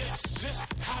 This is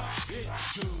how we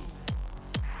do.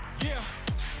 Yeah.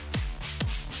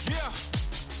 Yeah.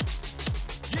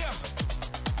 Yeah.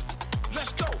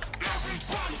 Let's go.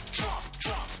 Everybody jump,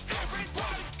 jump.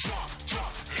 Everybody jump,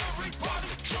 jump.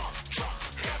 Everybody jump, jump.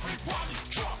 Everybody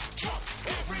jump, jump.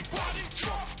 Everybody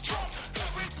jump, jump.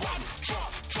 Everybody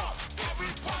jump, jump.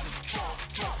 Everybody jump,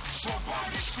 jump.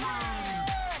 Somebody scream.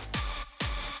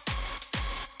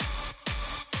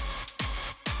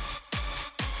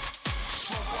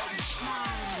 Somebody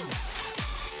scream.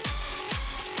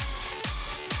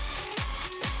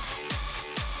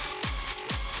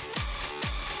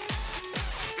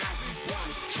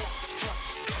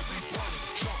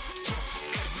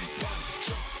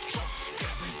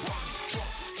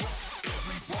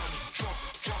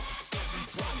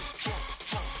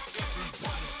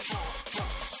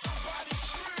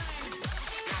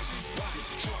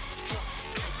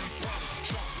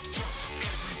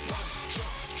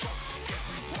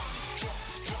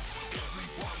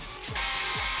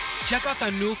 Check out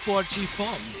the new 4G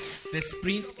phones. The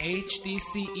Sprint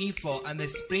HTC Evo and the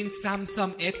Sprint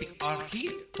Samsung Epic are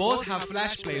here. Both have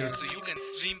flash players so you can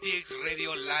stream Pigs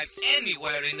Radio live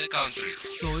anywhere in the country.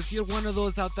 So if you're one of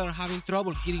those out there having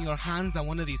trouble getting your hands on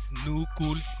one of these new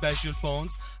cool special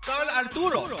phones, call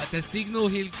Arturo at the Signal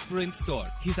Hill Sprint store.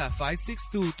 He's at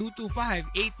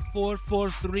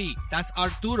 562-225-8443. That's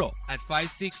Arturo at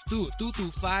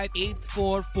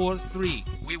 562-225-8443.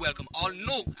 We welcome all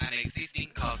new and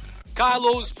existing customers.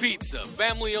 Carlo's Pizza,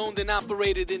 family owned and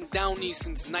operated in Downey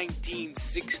since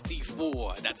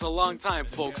 1964. That's a long time,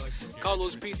 folks.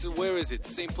 Carlo's Pizza, where is it?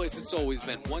 Same place it's always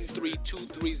been.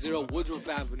 13230 Woodruff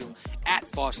Avenue at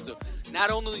Foster.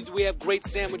 Not only do we have great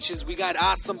sandwiches, we got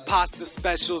awesome pasta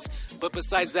specials, but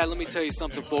besides that, let me tell you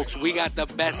something, folks. We got the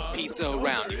best pizza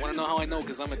around. You want to know how I know?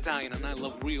 Because I'm Italian and I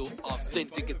love real,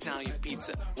 authentic Italian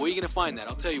pizza. Where are you going to find that?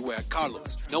 I'll tell you where. At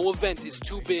Carlo's. No event is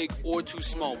too big or too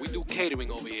small. We do catering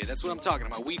over here. That's what I'm talking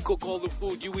about. We cook all the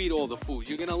food, you eat all the food.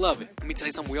 You're gonna love it. Let me tell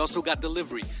you something, we also got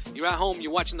delivery. You're at home,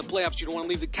 you're watching the playoffs, you don't want to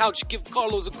leave the couch, give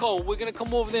Carlos a call. We're gonna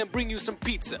come over there and bring you some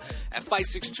pizza at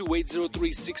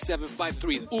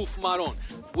 562-803-6753. Oof Maron.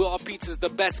 Our pizza's the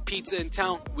best pizza in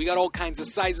town. We got all kinds of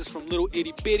sizes from little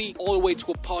itty bitty all the way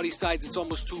to a party size. It's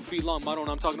almost 2 feet long. Maron,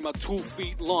 I'm talking about 2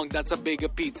 feet long. That's a bigger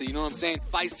pizza. You know what I'm saying?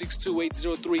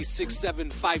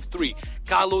 562-803-6753.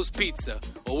 Carlos Pizza.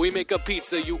 Or we make a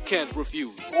pizza you can't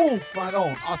refuse. Oof, my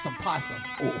own. Awesome possum.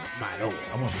 Oof, my own.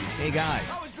 I want pizza. Hey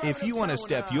guys, if you want to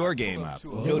step your game up,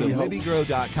 go to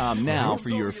LibbyGrow.com now for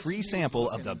your free sample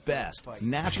of the best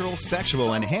natural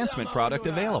sexual enhancement product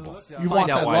available. Find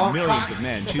out why millions of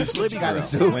men choose Libby Grow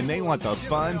when they want the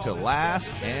fun to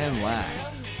last and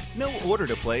last. No order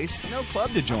to place, no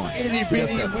club to join.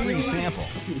 Just a free sample.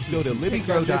 Go to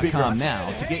LibbyGrow.com now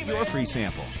to get your free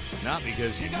sample. Not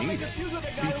because you need it,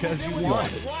 because you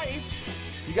want it.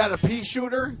 You got a pea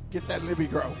shooter? Get that Libby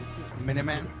Grow.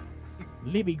 Minuteman.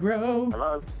 Libby Grow.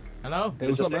 Hello. Hello. Hey,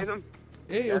 what's up, man?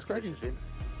 Hey, what's cracking?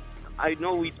 I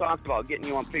know we talked about getting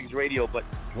you on Pigs Radio, but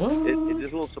it's a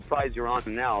little surprise you're on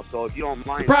now. So if you don't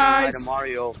mind, surprise! To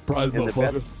Mario Surprise, and the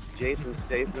motherfucker. best Jason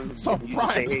Statham.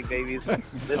 Surprise! Say, hey, babies,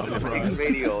 listen to Pigs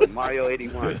Radio and Mario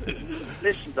 81.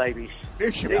 Listen, babies.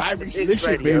 Listen, babies. Pigs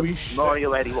Radio,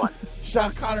 Mario 81.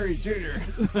 Sean Connery Jr.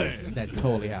 That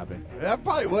totally happened. That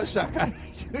probably was Sean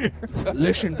Connery Jr.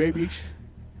 Listen, babies.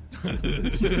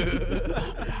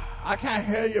 I can't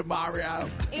hear you, Mario.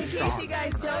 In case you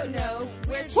guys don't know,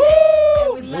 we're Chicks, Woo!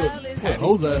 and we love listening Hey, to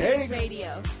Jose. Pigs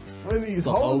Radio. What are these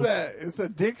hoes at? It's a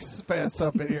dick's fest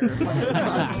up in here. It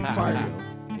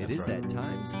is that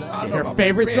time. Your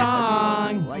favorite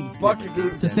song. Fuck you,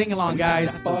 dude. It's a sing-along,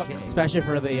 guys. Especially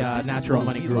for the Natural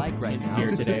Money group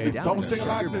here today. Don't sing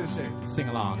along to this shit. Sing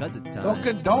along. Don't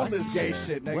condone this gay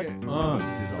shit,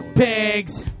 nigga.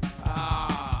 Pigs.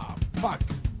 Ah, fuck.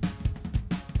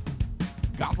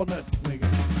 Gobble nuts, nigga.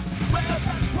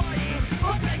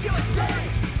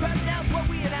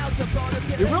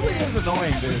 It really is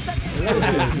annoying, dude.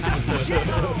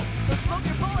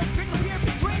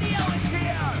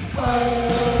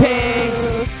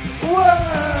 Pigs. Whoa!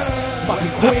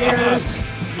 Fucking queers.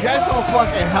 You guys don't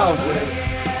fucking help, dude.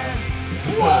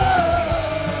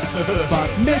 Whoa!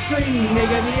 Fuck mystery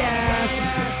nigga in the ass.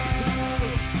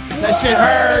 That shit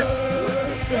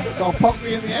hurts. Don't poke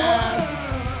me in the ass.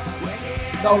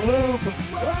 No lube.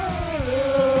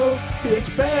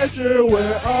 Pitch Badger,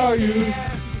 where are you?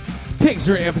 Pigs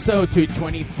Radio episode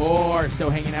 224.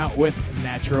 Still hanging out with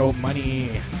Natural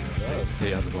Money.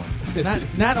 Hey, how's it going?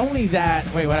 Not only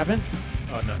that. Wait, what happened?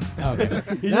 Oh, no. Okay.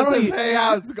 He Not just only says, hey,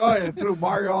 how it's going, and threw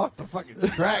Mario off the fucking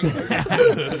track.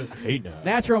 Hey, no.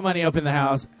 Natural Money up in the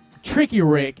house. Tricky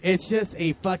Rick. It's just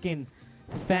a fucking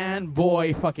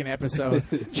fanboy fucking episode.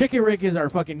 Tricky Rick is our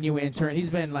fucking new intern. He's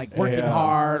been like working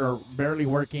hard or barely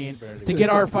working to get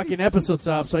our fucking episodes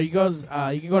up. So you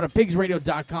can go to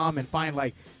pigsradio.com and find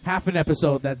like half an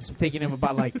episode that's taking him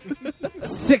about like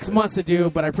 6 months to do.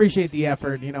 But I appreciate the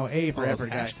effort. You know, A for effort,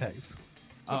 guys. Hashtags.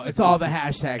 Oh, it's all the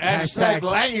hashtags. Hashtag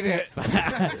laying it.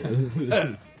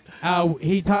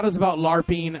 He taught us about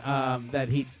LARPing, that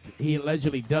he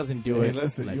allegedly doesn't do Hey, it.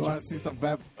 listen, Allegedly. you want to see some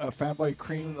fanboy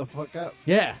cream the fuck up?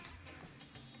 Yeah.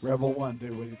 Rebel 1,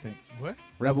 dude, what do you think? What?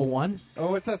 Rebel 1?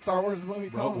 Oh, what's that Star Wars movie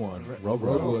Rogue called? One. Rogue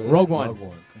One. Rogue One.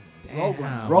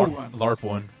 Damn. Rogue One. LARP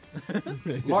 1.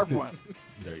 LARP 1.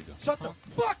 There you go. Shut the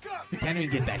fuck up. Can't even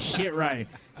get that shit right.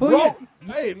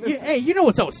 Hey, listen. Hey, you know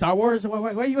what's up with Star Wars?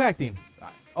 Why are you acting?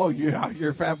 Oh, you're a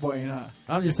fanboy, huh?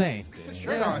 I'm just saying.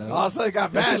 Shirt on. All of a sudden, it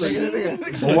got bad.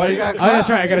 Well, why you got? Oh, that's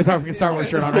right. I got to talk with Star Wars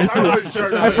shirt on. Right?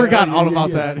 I forgot all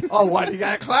about that. Oh, why you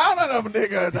got a clown on them,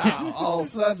 nigga? Now, all of a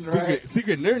sudden, right?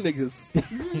 Secret nerd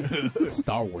niggas.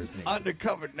 Star Wars niggas.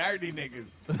 Undercover nerdy niggas.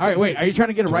 All right, wait. Are you trying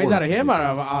to get a rise out of him?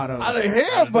 Out of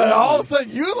him, but all of a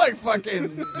sudden you like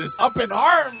fucking up in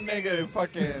arm, nigga.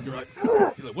 Fucking. You're like,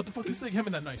 what the fuck you saying? Him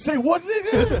and that knife. Say what,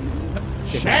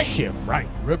 nigga? Get that shit right.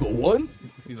 Rebel 1?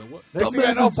 He's like, what? Next thing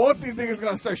I know, both these niggas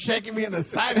gonna start shaking me in the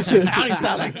side and shit. Now he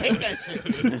sound like, take that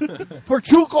shit. For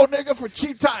Chuco, nigga, for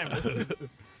cheap times.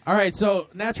 All right, so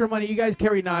Natural Money, you guys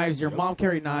carry knives. Your mom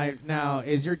carried knives. Now,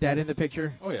 is your dad in the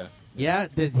picture? Oh, yeah. Yeah?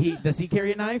 Does he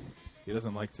carry a knife? He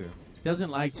doesn't like to. Doesn't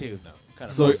like to. No.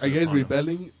 So are you guys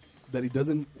rebelling that he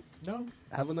doesn't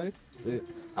have a knife?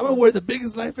 I'm gonna wear the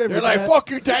biggest knife ever. They're like, fuck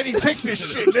your daddy, take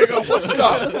this shit, nigga. What's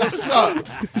up? What's up?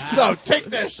 So take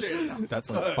that shit. That's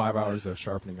like 5 hours of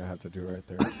sharpening I have to do right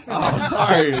there. Oh,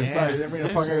 sorry. Sorry. Didn't mean to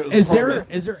fucking-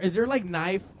 Is there like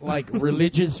knife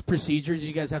religious procedures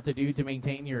you guys have to do to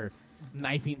maintain your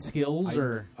knifing skills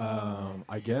or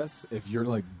I guess if you're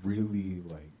like really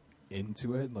like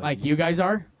into it, like you guys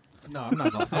are? No, I'm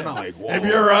not like, whoa. If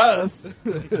you're us.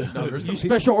 No, there's You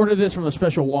special ordered this from a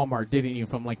special Walmart, didn't you?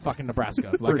 From like fucking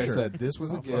Nebraska. Like For I sure. said, this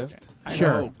was a gift.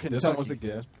 Sure. This one was a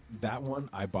gift. That one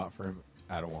I bought for him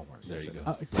at a Walmart. There you go.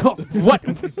 What?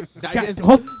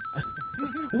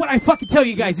 What I fucking tell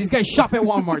you guys? These guys shop at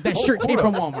Walmart. That shirt came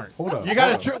from Walmart. Hold up. You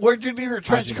got where'd you leave your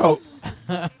trench coat?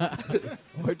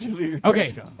 Where'd you leave your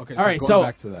trench coat? Okay. All right. Going So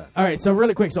back to that. All right. So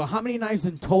really quick. So how many knives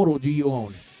in total do you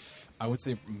own? I would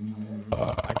say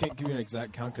I can't give you an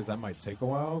exact count because that might take a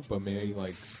while, but maybe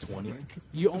like 20.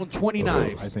 You own 20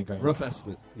 knives. I think I Rough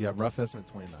estimate. Yeah, rough estimate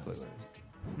 20 knives.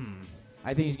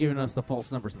 I think he's giving us the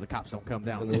false number so the cops don't come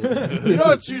down. You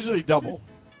know, it's usually double.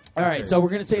 All right. Okay. So we're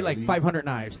gonna say At like least. 500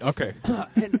 knives. Okay.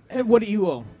 And what do you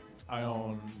own? I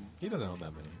own. He doesn't own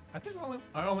that many. I think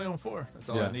I only own 4. That's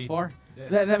all Yeah. I need. 4?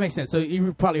 Yeah. That makes sense. So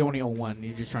you probably only own 1.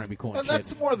 You're just trying to be cool and And shit.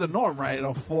 that's more the norm, right?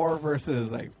 4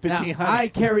 versus like Now, 1,500. I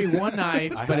carry 1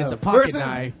 knife, but it's a pocket Versus,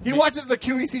 knife. he watches the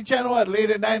QEC channel at late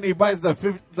at night and he buys the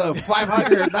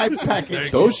 500 knife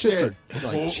package. Those shits are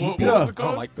like cheap. Yeah. I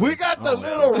don't like those. We got the I don't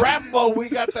like little those. Rambo, we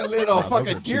got the little those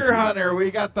fucking are deer cheap. hunter,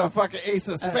 we got the fucking Ace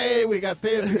of Spade, we got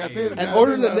this, we got this. And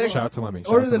order the next. Shout out to Lemmy.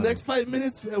 Order Shout out the to next 5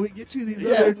 minutes, and we get you these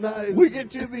Yeah, other knives. we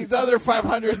get you these other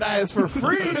 500 knives for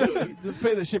free. Just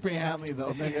pay the shipping and handling though,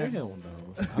 Lemmy. nigga. Hell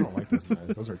no. I don't like those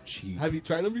knives. Those are cheap. Have you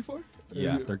tried them before?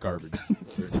 Yeah, they're garbage.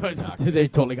 They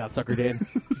totally got suckered in.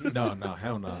 No,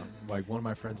 hell no. Like one of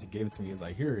my friends, he gave it to me. He's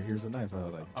like, here's a knife. And I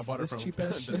was like, I bought it this from cheap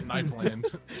ass the shit. knife land.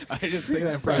 I didn't say that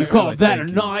in You private. call Like, that a thank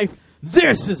you. knife?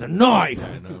 This is a knife.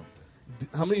 I know.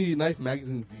 How many knife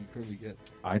magazines do you currently get?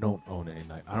 I don't own any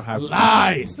knife. I don't have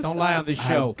Lies. Don't lie on this I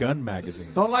show. have gun magazine.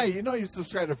 Don't lie, you know you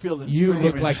subscribe to Field and You Stream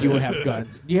look and like shit. you would have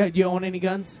guns. Do you own any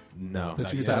guns? No, That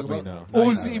not you can sadly, talk no.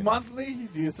 about? Uzi Monthly?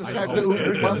 Do you subscribe to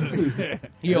Uzi Monthly?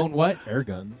 You own what? Air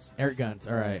guns. Air guns.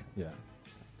 All right. Yeah,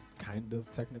 kind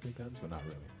of technically guns, but not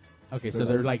really. Okay, so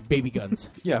they're like baby guns.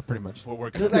 Yeah, pretty much. What we're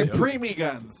They're like preemie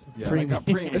guns. Yeah. Like a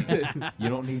preemie. You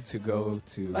don't need to go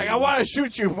to Like, I want to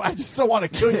shoot you, I just don't want to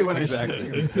kill you when I shoot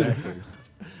you. exactly.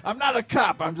 I'm not a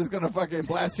cop. I'm just going to fucking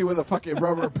blast you with a fucking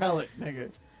rubber pellet,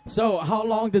 nigga. So how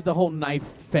long did the whole knife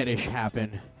fetish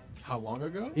happen? How long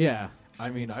ago? Yeah. I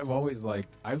mean, I've always liked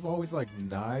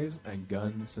knives and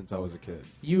guns since I was a kid.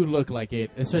 You look like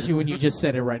it, especially when you just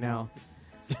said it right now.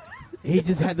 He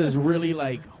just had this really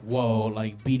like, whoa,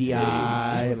 like beady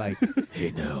eye, like,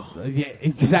 Hey, no. yeah,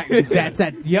 exactly. That's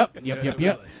that. Yep.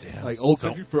 Damn. Like Old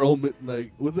Country for Old Men.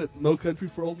 Like, was it No Country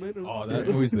for Old Men? Oh, that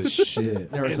movie's the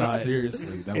shit. Never saw it.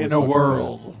 Seriously, that In was a fucking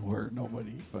world where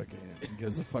nobody fucking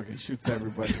gives a fucking shoots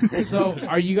everybody. So,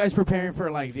 are you guys preparing for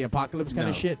like the apocalypse kind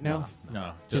of shit? No,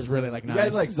 No. just really like You knives.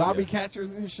 guys like zombie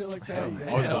catchers and shit like that? Oh,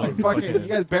 Yeah, zombie like fucking, fucking you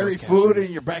guys bury ghost food catchers.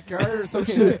 in your backyard or some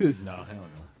shit? No, hell no.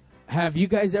 Have you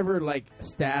guys ever like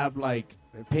stabbed like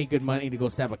pay good money to go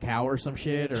stab a cow or some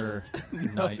shit or?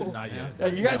 Not yet. Yeah,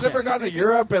 you guys ever gone to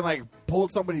Europe and like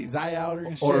pulled somebody's eye out or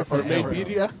shit? Or for made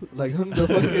media? Like, hung the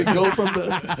fucking gold from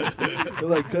the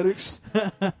like cutters?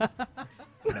 No,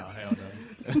 hell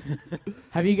no.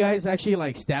 Have you guys actually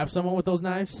like stabbed someone with those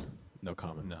knives? No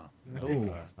comment. No.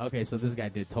 Ooh. Okay, so this guy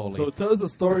did totally. So tell us a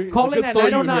story. Call a in good at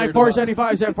story you heard about.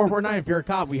 909-475-7449 if you're a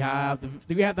cop. We have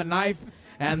the knife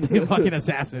and the fucking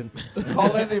assassin.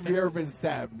 Call in if you ever been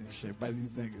stabbed and shit by these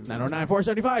niggas.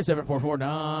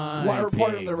 909-475-7449. Why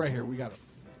report them? They're right here. We got them.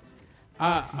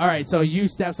 All right, so you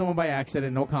stabbed someone by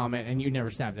accident, no comment, and you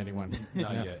never stabbed anyone.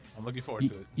 Not Yeah. yet. I'm looking forward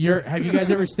to it. Have you guys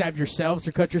ever stabbed yourselves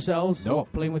or cut yourselves? No.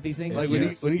 Playing with these things? Like when you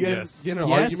guys get in an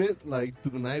Yes? argument, like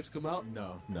do the knives come out?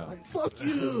 No. Like, fuck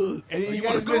you. And you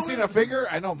guys missing a finger?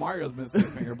 I know Mario's missing a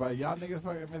finger, but y'all niggas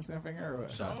fucking missing a finger? Or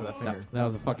what? Shout out to that No, finger. that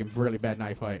was a fucking really bad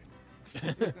knife fight.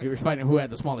 We were fighting who had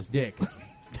the smallest dick.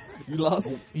 You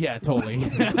lost? Yeah, totally.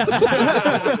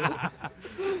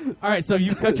 All right, so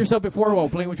you cut yourself before while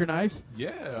playing with your knives?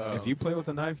 Yeah. If you play with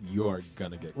a knife, you are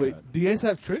gonna get cut. Wait, do you guys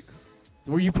have tricks?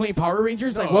 Were you playing Power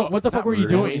Rangers? Like, No, what the fuck not were you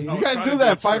really. doing? You guys do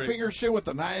that 5-finger shit with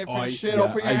the knife and shit.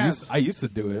 Open your hands. I used to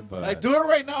do it, but Like, do it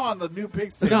right now on the new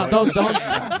pig stick. No, Like, don't.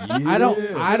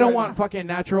 Yeah. I don't want fucking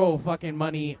natural fucking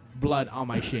money blood on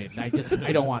my shit. I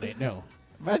don't want it. No.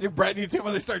 Imagine brand new team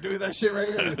when they start doing that shit right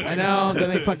here. I know. Then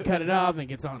they fucking cut it up and it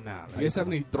gets on now. You guys have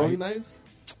any throwing knives?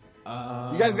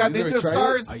 You guys got you ever ninja tried it?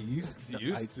 stars? I used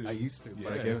to. I used to,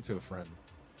 but I Yeah. gave it to a friend.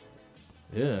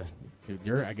 Yeah,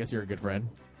 dude. I guess you're a good friend.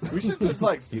 We should just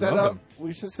like You set love up. them.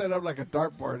 We should set up like a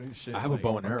dartboard and shit. I have a like,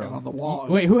 bow and fucking arrow. on the wall.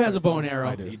 Wait, who has a bow and arrow?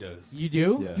 I do. He does. You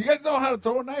do? Yeah. You guys know how to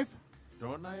throw a knife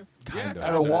Throw a knife? Kind of.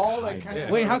 at a wall? Like, kind of.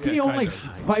 Wait, how can you own like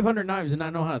kinda. 500 knives and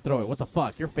not know how to throw it? What the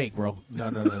fuck? You're fake, bro. No.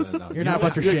 You're not a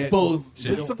bunch of You're shit. exposed.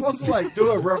 It's supposed to like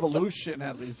do a revolution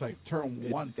at least, like turn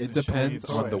once. It and show you depends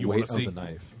throw on it. the You weight wanna of the see?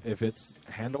 knife. If it's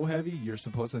handle heavy, you're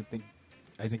supposed to think.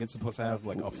 I think it's supposed to have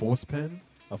like a full spin,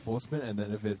 and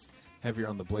then if it's heavier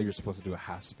on the blade, you're supposed to do a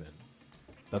half spin.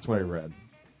 That's what I read.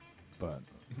 But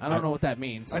I don't know what that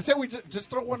means. I said we just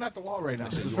throw one at the wall right now.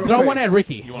 Just real Throw quick. one at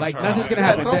Ricky. You wanna Like try nothing's it? gonna Yeah,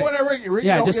 happen. throw one at Ricky. Ricky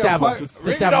Yeah, don't just give a stab him. fuck. Just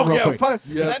Ricky stab him don't real give a quick. fuck.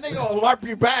 Yeah. That nigga will LARP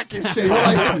you back and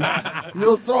shit.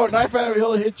 He'll throw a knife at him.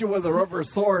 He'll hit you with a rubber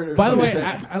sword. Or By the some way,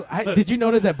 shit. I did you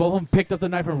notice that both of them picked up the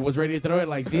knife and was ready to throw it?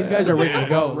 Like these guys are ready to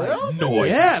go. Like, Noise.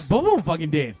 yeah, both of them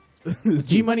fucking did.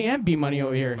 G Money and B Money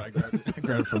over here. I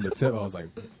grabbed it from the tip. I was like,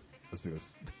 let's do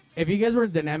this. If you guys were a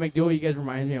dynamic duo, you guys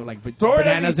remind me of like Throw it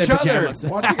at bananas each and other. pajamas.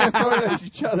 Why don't you guys throw it at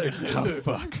each other? Oh,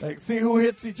 fuck. Like, see who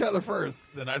hits each other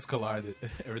first. The knives collide.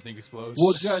 Everything explodes.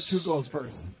 We'll judge who goes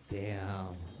first.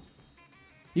 Damn.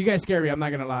 You guys scare me. I'm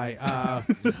not gonna lie. I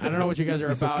don't know what you guys are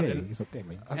He's about. okay. and- He's okay,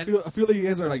 man. I feel like you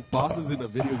guys are like bosses in a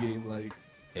video game. Like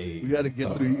we gotta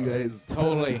get through you guys.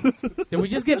 Totally. Did we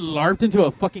just get LARPed into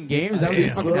a fucking game? Is that what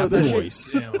you fucking bro, have that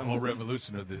this shit? Damn, the whole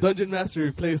revolution of this. Dungeon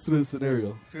Master plays through the scenario. I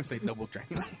was gonna say double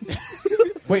dragon.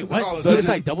 Wait, what?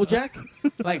 Suicide Double Jack?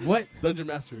 Like what? Dungeon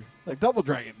Master Like Double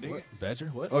Dragon, nigga. Badger?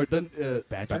 What? or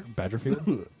Badger?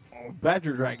 Badgerfield?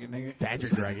 Badger Dragon, nigga. Badger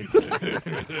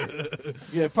Dragon.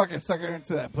 Yeah, fucking sucker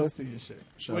into that pussy and shit.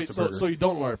 Shout out Wait, to so Burger. you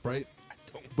don't LARP, right?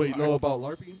 But you know about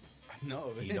LARPing?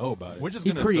 No, You know about it. We're just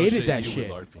He gonna created associate that you shit.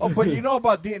 with LARPing. Oh, but you know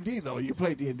about D&D, though. You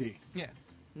play D&D. yeah.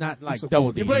 Not like It's okay.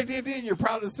 Double D. You play D&D and you're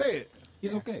proud to say it.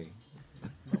 He's okay.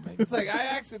 It's like,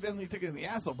 I accidentally took it in the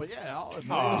asshole, but yeah, I'll admit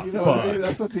Oh, it. You know what I mean?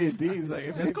 That's what D&D is like.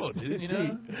 If That's it's cool, dude. You D&D,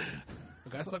 know? The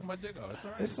guy sucked my dick off. It's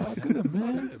all right. It's all good,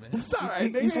 man. It's all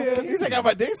right, He's nigga. okay. At least I got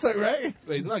my dick sucked, right?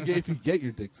 Wait, it's not gay if you get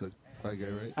your dick sucked by a guy,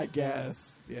 right? I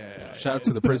guess. Yeah. Shout out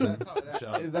to the prison.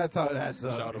 That's how it adds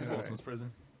up. Shout out to you know? Folsom's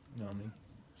prison. You know what I mean?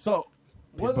 So,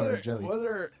 Peanut butter whether, and jelly.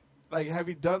 whether, like, have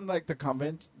you done, like, the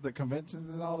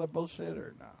conventions and all that bullshit,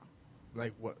 or not?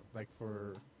 Like what? Like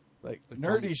for? Like,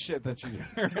 nerdy shit that you do.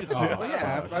 Well,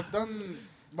 yeah, I've done,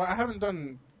 but I haven't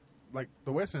done like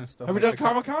the Western stuff. Have you done Like,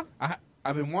 Comic-Con?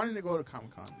 I've been wanting to go to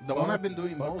Comic Con. The one I've been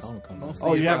doing Comic-Con. mostly.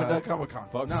 Oh, you is, haven't done Comic-Con?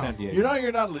 Fuck No. San Diego. You know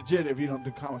you're not legit if you don't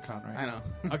do Comic-Con, right? I know.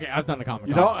 Okay, I've done the comic.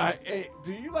 You know, hey,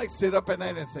 do you, like, sit up at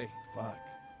night and say, fuck,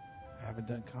 I haven't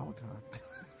done Comic-Con?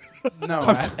 No,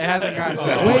 it hasn't gotten to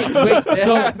that Wait, point. wait. It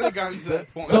So, hasn't gotten to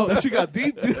that point. so That shit got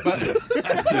deep, dude.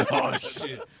 Oh,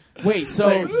 shit. wait. So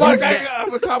Like, fuck,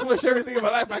 I've accomplished everything in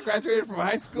my life. I graduated from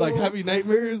high school. Like having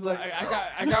nightmares. Like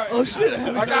I got. oh shit!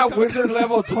 I got wizard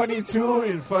level 22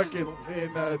 in fucking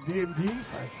D&D.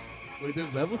 Wait,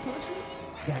 there's levels to that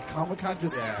shit? That Comic-Con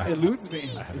just eludes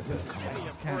me. I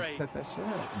just can't set that shit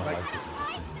up. My life isn't the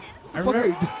same. I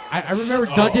remember, I remember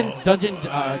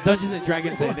Dungeons and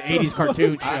Dragons, the 80s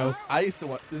cartoon show. I used to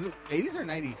watch. Is it 80s or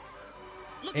 90s?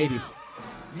 80s.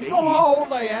 You know how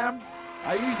old I am?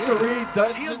 I used to read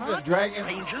Dungeons and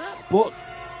Dragons books.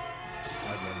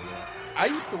 I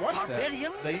used to watch that.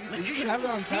 They used to have it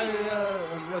on Saturday.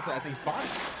 What's that? I think Fox.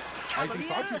 I think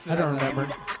Fox used to I don't have that.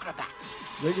 remember.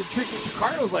 Like Tricky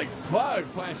Chicago's like, fuck,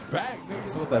 flashback. Nigga.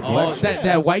 So with that Oh, black shit.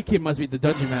 that white kid must be the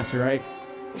dungeon master, right?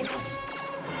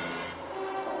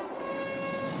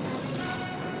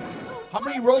 How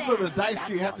many rolls of the dice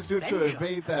do you have to do to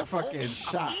evade that fucking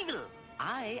shot?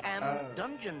 I am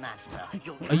Dungeon Master.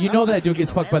 You know that dude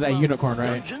gets fucked by that unicorn,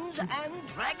 right? Dungeons and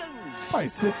Dragons. Probably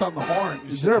sits on the horn.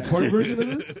 Is there a porn version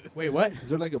of this? Wait, what? Is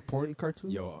there like a porn cartoon?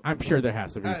 Yo, I'm sure there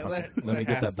has to be. let me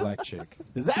get that black chick.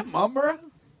 Is that Mumbra?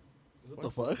 What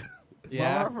the fuck?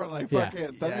 Yeah. Mumbra from like Yeah. fucking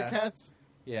Thundercats?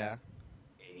 Yeah.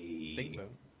 I think so.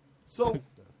 So.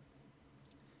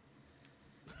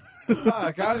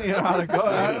 Fuck, I don't even know how to go.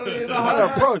 I don't even know how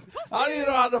to approach. I don't even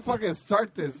know how to fucking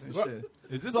start this and What? shit.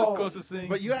 Is this So- the closest thing?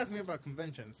 But you asked me about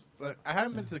conventions. Like, I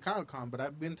haven't been to the Comic-Con, but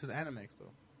I've been to the Anime Expo.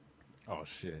 Oh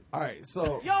shit. All right,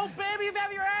 so Yo, baby, you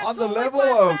have your ass on the so level like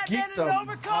of that, then it's geekdom,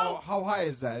 overcoat. how high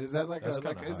is that? Is that like That's a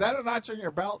like? kinda Is high. that a notch on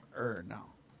your belt or no?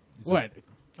 What?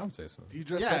 I would say so. Do you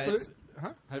dress Yeah, up for it's- it? huh?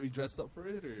 Have you dressed up for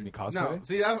it? Or? Any cosplay? No,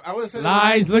 see, I would have said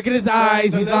Lies. Look at his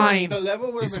eyes. He's level, lying. The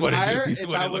level would He's have been sweating, higher he's if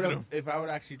sweating, I look at would him. if I would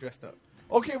actually dressed up.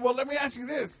 Okay, well let me ask you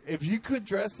this: if you could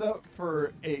dress up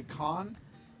for a con,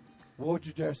 what would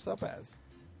you dress up as?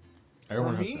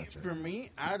 Everyone has that. For me,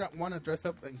 I don't want to dress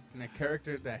up in a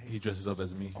character that He dresses up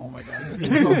as me. Oh my god, this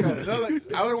is so good. No,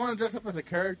 like, I would want to dress up as a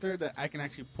character that I can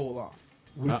actually pull off.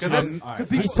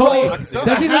 He's totally.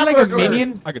 Does he look like a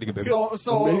minion? I gotta get baby.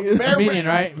 So A Mayor minion,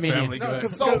 right? Minion. Family No, Guy.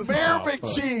 so Mayor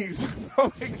McCheese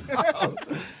from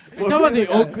McDonald's. You know about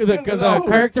the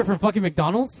character from fucking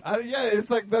McDonald's? Yeah, it's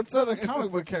like that's not a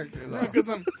comic book character though. Because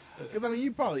I mean,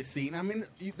 you've probably seen. I mean,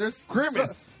 there's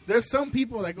Grimace. There's some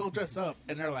people that go dress up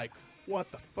and they're like, "What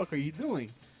the fuck are you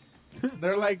doing?"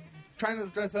 They're like trying to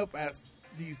dress up as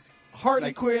these Harley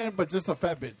like- Quinn, but just a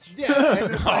fat bitch. Yeah,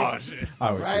 and it's Oh like, shit!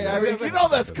 I would say Right? I that. mean, you know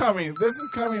that's coming. This is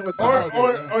coming with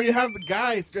the or you have the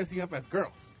guys dressing up as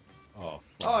girls. Oh,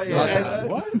 Oh yeah.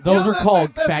 What? Those are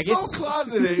called that's faggots. so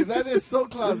closeted. That is so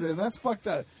closeted. That's fucked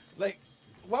up. Like,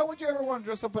 why would you ever want to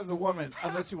dress up as a woman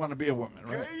unless you want to be a woman,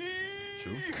 right?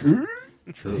 True.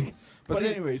 But see-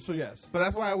 anyway, so yes. But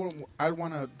that's why I'd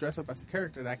want to dress up as a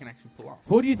character that I can actually pull off.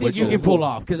 Who do you think Which you can one? pull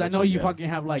off? Because I Which know one, you yeah. fucking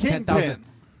have like Kingpin. 10,000.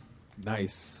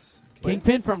 nice.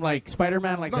 Kingpin from like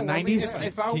Spider-Man, like No, the I mean, 90s.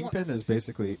 if I want, Kingpin is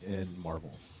basically in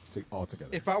Marvel all together.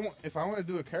 if I want to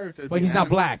do a character, But he's not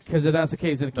black, because if that's the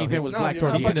case, then Kingpin was no, black you're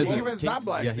towards not the black. end. Kingpin's not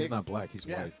black. Yeah, Dick. he's not black. He's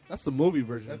Yeah. white. That's the movie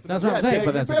version. That's what I'm saying, Dick,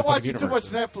 but that's you've a been watching different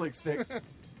too much universe. Netflix, Dick.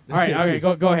 All right, okay,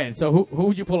 go ahead. So who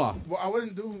would you pull off? Well, I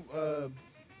wouldn't do.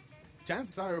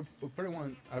 Chances are,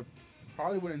 I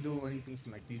probably wouldn't do anything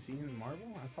from like DC and Marvel.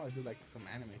 I'd probably do like some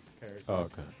anime character. Oh,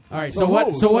 okay. All right, So so what?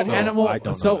 who? So what So animal? I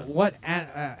don't know So that. what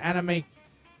anime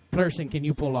person can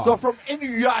you pull off? So from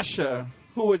Inuyasha,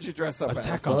 who would you dress up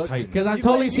Attack as? on Titan. Because I'm You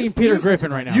totally say- seeing you- Peter you-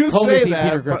 Griffin right now. You totally say seeing Peter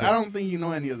that, Griffin. but I don't think you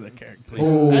know any of the characters.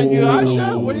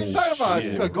 Inuyasha? What are you talking about?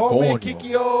 shit. Kagome,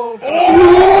 Gonyo. Kikyo.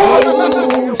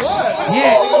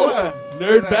 Yeah.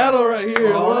 Nerd battle right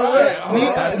here. All What?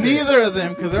 right. Neither of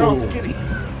them, because they're all skinny.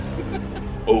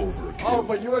 Oh,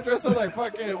 but you would dress up like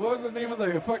fucking. What was the name of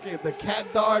the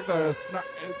cat dog?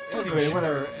 Anyway,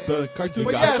 whatever. The cartoon.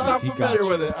 But guy. yes, I'm He got familiar you.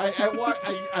 with it.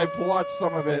 I've watched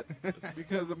some of it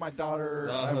because of my daughter.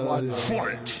 I've watched some of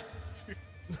it.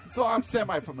 So I'm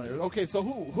semi-familiar. Okay, so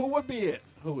who would be it?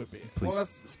 Who would be it? Please Well,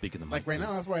 that's- speak in the Like mic. right now,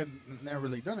 please. that's why I've never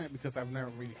really done it because I've never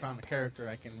really found a character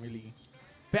I can really.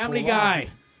 Family Pull off. Guy.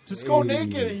 Just go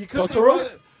naked and you could Totoro?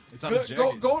 It's on his go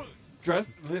jacket. go dress.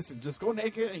 Listen, just go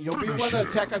naked and you'll be one of the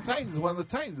Attack on Titans. One of the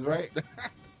Titans, right?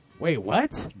 Wait,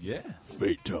 what? Yeah.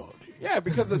 Fatality. Yeah,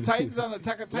 because the Titans on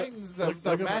Attack on Titans, the Look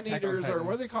up man Attack on eaters, or Titan.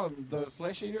 what do they call them? The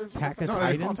flesh eaters? Attack on No,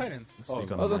 they're called Titans? Titans.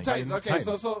 Speak on Oh, the mic. Titans. Okay,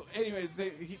 Titan. so anyways,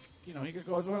 he could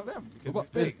go as one of them because What-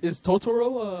 he's big. Is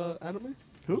Totoro anime?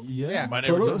 Who? Yeah. My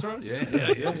name is Totoro?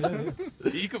 Totoro? Yeah.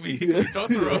 He could be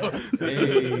Totoro.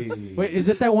 Hey. Wait, is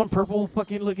it that one purple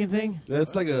fucking looking thing?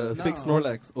 That's like a fake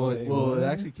Snorlax. Well, it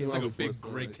actually came It's out like a before big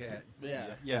gray Snorlax. cat. Yeah.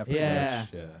 Yeah. Pretty Yeah.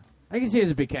 Much, yeah. I can see it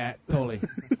as a big cat. Totally.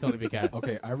 Totally big cat.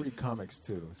 Okay, I read comics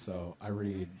too, so I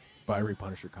read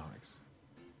Punisher comics.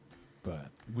 But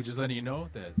We're just letting you know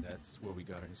that that's where we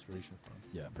got our inspiration from.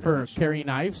 yeah, pretty For much. carrying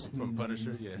knives? From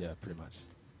Punisher, yeah. Yeah, pretty much.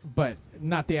 But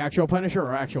not the actual Punisher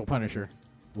or actual Punisher?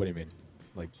 What do you mean?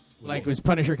 Like Was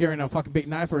Punisher carrying a fucking big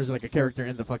knife, or is it like a character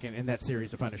in that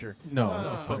series of Punisher? no,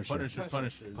 No, Punisher.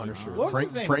 Punisher. What was Frank,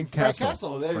 his name? Frank Frank Castle.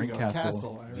 Castle, there you Frank go. Castle,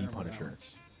 Castle, I the remember Punisher.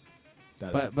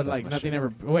 But That's like my nothing shit.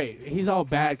 ever. Wait, he's all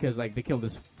bad because like they killed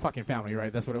his fucking family,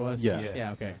 right? That's what it was. Yeah.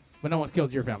 Yeah. Okay. But no one's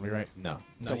killed your family, right? No.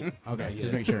 So, okay, just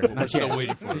yet. make sure. We're Not still yet.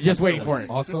 waiting for it. Just waiting for it.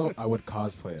 Also, I would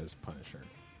cosplay as Punisher.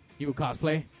 You would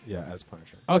cosplay? Yeah, as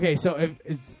Punisher. Okay, so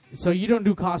so you don't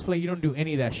do cosplay. You don't do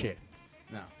any of that shit.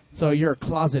 No. So you're a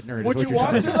closet nerd. is Would what you you're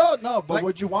want to saying. though? No, but Like-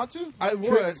 would you want to? I would.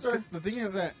 Trickster? The thing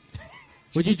is that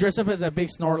Would you dress up as that big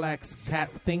Snorlax cat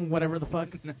thing, whatever the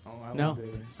fuck? no, I No?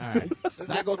 wouldn't do it. All right.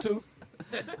 Snaggle too.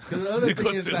 Because the other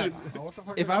thing is that Oh, what the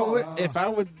fuck if is I it would called? if I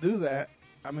would do that,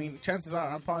 I mean, chances are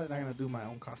I'm probably not gonna do my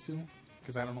own costume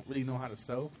because I don't really know how to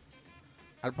sew.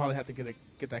 I'd probably have to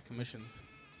get that commission.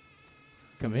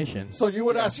 Commission. So you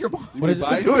would ask your mom. What is it?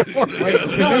 to do it for you. Wait,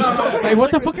 Hey,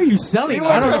 what the fuck are you selling? You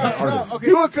I don't would, know. okay.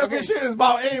 You would commission his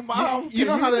mom. Hey, mom, You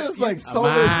know can how you they just like sold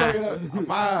this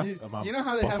fucking You know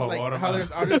how they have like how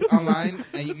there's artists online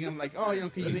and you can like, oh,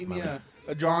 can you make me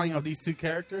a drawing of these two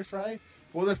characters, right?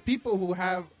 Well, there's people who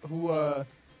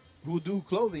do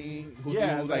clothing, who do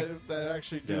like that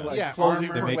actually do like armor,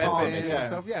 clothing, weapons, and yeah.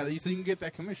 stuff. Yeah, so you can get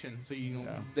that commission. So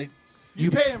You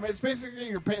pay them. It's basically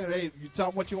you're paying. Hey, you tell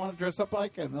them what you want to dress up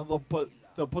like, and then they'll put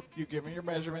you give them your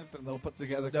measurements, and they'll put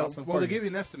together. They'll give you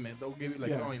an estimate. They'll give you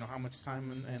like how much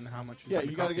time and how much. Yeah,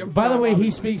 you gotta give them. By the way, he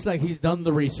speaks like he's done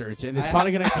the research, and it's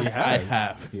probably gonna. I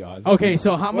have. Okay,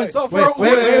 so how much? So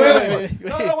wait.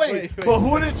 No, wait. But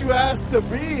who did you ask to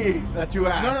be that you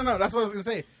asked? No. That's what I was gonna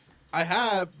say. I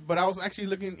have, but I was actually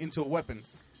looking into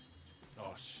weapons.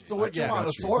 So what you want,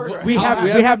 a sword? We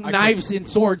have knives and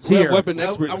swords We have here. weapon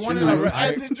experts.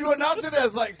 And did you announce it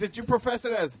as like? Did you profess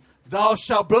it as "Thou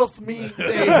shalt build me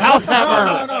a house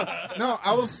hammer"? No.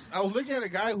 I was looking at a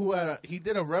guy who he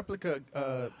did a replica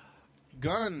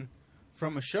gun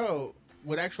from a show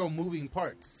with actual moving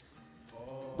parts.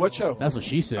 What show? That's what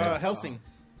she said. Helsing.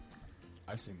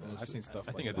 I've seen that. I've seen stuff.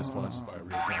 I think like at this that. point, just buy a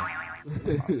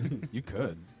real gun. You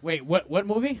could. Wait, what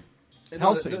movie?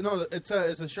 Helsing. No, it's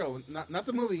a show, not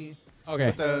the movie.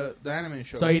 Okay. But the anime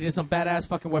show. So he did some badass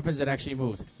fucking weapons that actually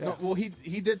moved. No, well, he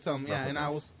did some, yeah, and I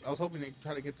was hoping to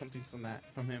try to get something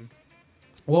from him.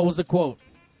 What was the quote?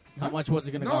 How much was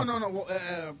it going to cost? No. Well,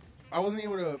 I wasn't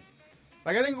able to.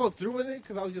 Like, I didn't go through with it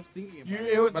because I was just thinking about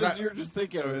it. It was But just, you're just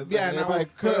thinking of it. Yeah, Like, and if I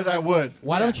could, I would.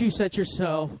 Why don't you set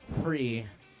yourself free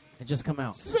and just come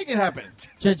out? Just make it happen.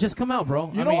 Just come out,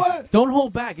 bro. You know what? Don't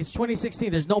hold back. It's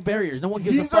 2016. There's no barriers. No one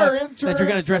gives a He's our fuck intern. that you're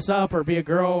gonna dress up or be a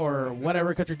girl or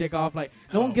whatever. Cut your dick off. Like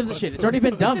no one gives a shit. It's already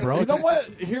been done, bro. You know what?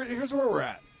 Here's where we're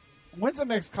at. When's the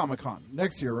next Comic-Con?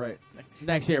 Next year, right?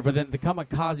 Next year, but then the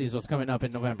Kamikaze is what's coming up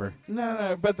in November.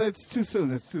 No, but that's too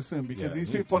soon. It's too soon because these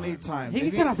people need time. He They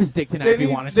can get off his dick tonight they if he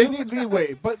need- wanted They to. need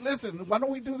leeway. But listen, why don't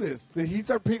we do this?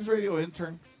 He's our Pigs Radio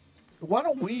intern. Why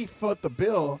don't we foot the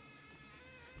bill?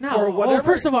 No, for well, whatever-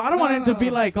 first of all, I don't want him to be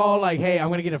no. like all like, "Hey, I'm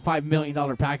going to get a $5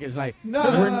 million package." Like, No,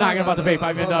 we're no, not no, about to pay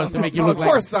 $5 million to make you look of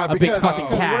course like not, a big because, fucking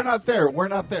cat. We're not there. We're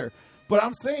not there. But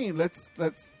I'm saying let's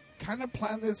kind of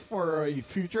plan this for a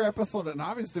future episode, and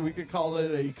obviously we could call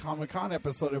it a Comic-Con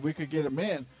episode if we could get him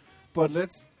in. But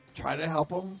let's try to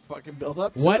help him fucking build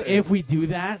up. To What it. if we do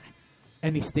that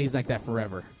and he stays like that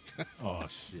forever? Oh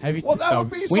shit! Have you, Well, that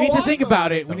would be so we need to think awesome.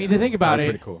 about it. We need to think about it.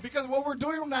 Pretty cool. Because what we're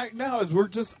doing right now is we're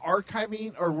just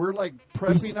archiving, or we're like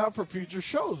prepping up for future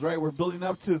shows, right? We're building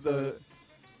up to the,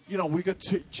 we could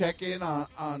check in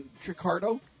on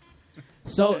Tricardo.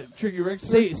 So, Tricky Rick.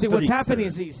 see what's happening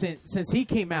is since he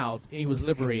came out and he was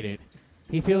liberated,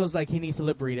 he feels like he needs to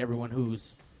liberate everyone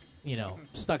who's,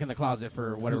 stuck in the closet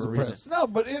for whatever reason. No,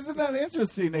 but isn't that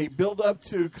interesting? They build up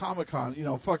to Comic-Con,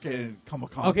 fucking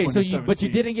Comic-Con. Okay, so but you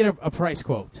didn't get a price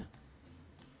quote.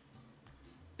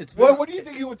 What do you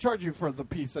think he would charge you for the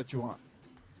piece that you want?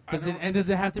 Does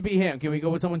it have to be him? Can we go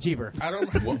with someone cheaper? I don't.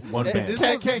 One band.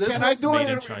 Can I do made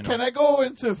in it? China. Can I go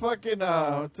into fucking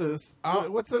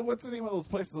what's the name of those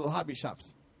places? The hobby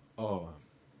shops. Oh,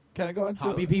 Can I go into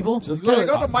Hobby people? Just Can I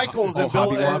go go to Michael's and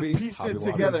Hobby build Lobby? and piece Hobby it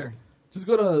Lobby. together? Just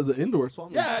go to the indoor swap.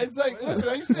 Yeah, it's like, listen,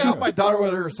 I used to help my daughter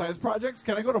with her science projects.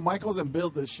 Can I go to Michael's and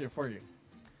build this shit for you?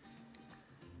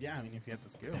 Yeah, I mean, if you have the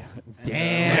skill.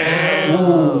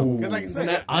 Damn. 'Cause like I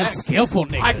said, Unskillful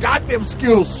niggas. I got them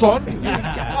skills, son.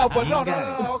 Oh, but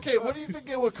no. Okay, what do you think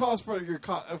it would cost for your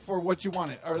for what you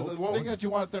wanted, or the thing that you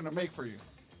wanted them to make for you?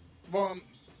 well,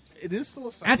 it is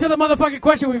suicide. Answer the motherfucking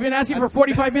question we've been asking for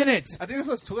 45 minutes. I think this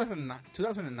was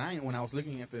 2009 when I was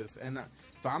looking at this, and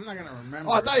so I'm not gonna remember.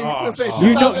 Oh, I thought you used to say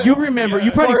You 2000. you remember.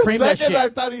 You probably For a framed that second, shit. I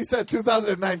thought he said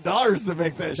 $2,009 to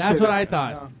make that shit. That's what I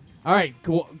thought. All right,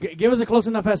 cool. Give us a close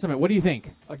enough estimate. What do you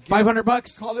think?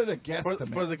 $500? Call it a guess.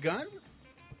 for the gun.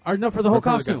 Or no, for the whole For the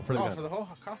gun, costume. for the gun. For the whole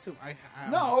costume,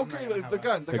 No, okay, the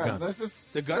gun. Let's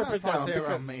just the gun. strip I'd it probably down say because-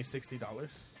 around maybe $60.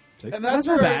 And That's that's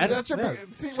not your, bad. That's your. Yeah.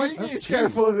 See, why you That's get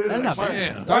scared for this? That's not Like,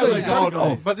 bad. I was like, oh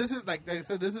no. But this is like they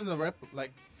said. This is a rep.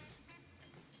 Like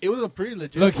it was a pretty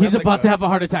legit. Look, he's replica. about to have a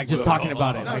heart attack just talking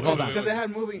about it. No, Like, hold on. because it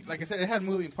had moving. Like I said, it had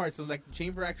moving parts. So like the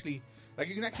chamber actually, like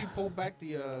you can actually pull back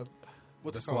the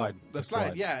what's it called? slide. The The slide.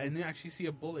 slide. Yeah, and you actually see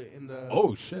a bullet in the.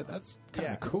 Oh shit, that's kind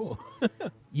of Yeah. cool.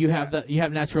 You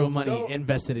have natural money No.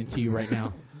 invested into you right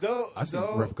now. Though, I've seen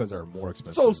replicas that are more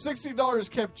expensive. So $60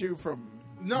 kept you from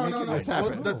No. this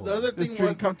happen. The other This thing dream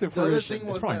was come to the other fruition. thing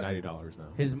was It's probably that- $90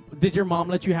 now. Did your mom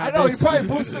let you have I know he this? probably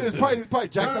boosted his price. He's probably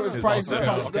jacked up his price.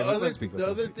 The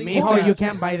other thing. Mijo, you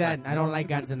can't buy that. I don't like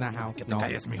guns in the house. No.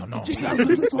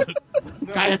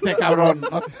 Cállate, cabrón.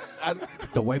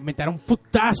 Te voy a meter un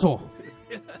putazo.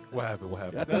 What happened? What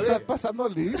happened? Ya te estás pasando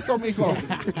listo, mijo.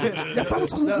 Ya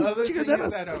paras con The esas other thing is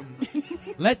chingaderas.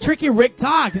 that Let Tricky Rick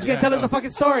talk. He's going to tell us the fucking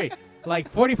story. Like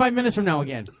 45 minutes from now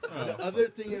again. the other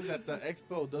thing is that the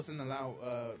expo doesn't allow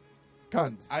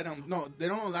guns. No, they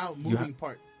don't allow moving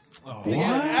parts.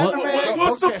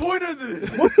 What's the point of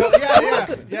this?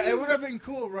 Yeah, it would have been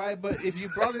cool, right? But if you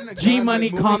brought in a G gun Money,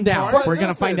 with calm moving down. parts, We're going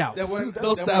to find out.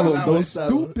 Don't stab him. Don't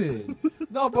stab him. Stupid.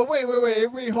 No, but wait.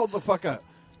 Everybody hold the fuck up.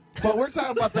 But we're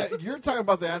talking about that. You're talking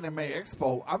about the Anime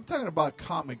Expo. I'm talking about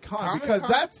Comic Con because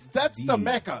that's the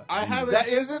mecca. I haven't. That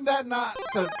isn't that not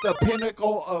the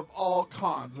pinnacle of all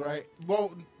cons, right?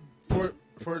 Well,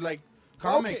 for like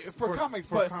comics, Okay, for comics,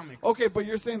 for but comics. okay, but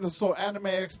you're saying so Anime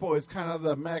Expo is kind of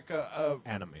the mecca of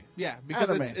Anime. Yeah, because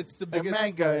anime it's the and biggest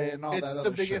manga and all it's that. the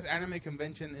other biggest shit. anime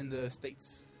convention in the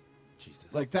States. Jesus.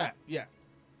 Like that. Yeah.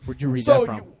 Where'd you read So that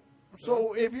from?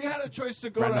 So if you had a choice to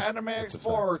go to Random. Anime That's a Expo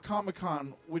fact. or Comic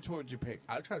Con, which one would you pick?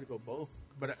 I'd try to go both.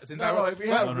 But since No, if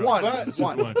you had one,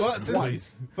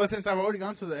 but since I've already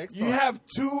gone to the expo, You have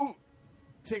 2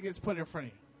 tickets put in front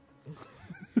of you.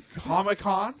 Comic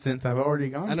Con. Since I've already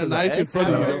gone And to a the knife in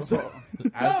front of expo,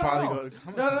 you. I'd probably go to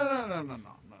Comic Con. No.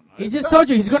 He just told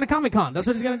you he's going to Comic Con. That's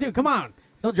what he's going to do. Come on.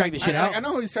 Don't drag this shit out. I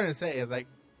know what he's trying to say. It's like,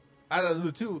 out of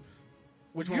the two,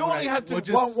 which one You would only I, had to would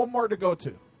one more to go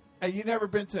to, and you never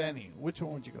been to any. Which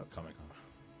one would you go to? Comic Con.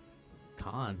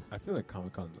 Con. I feel like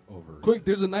Comic Con's over. Quick,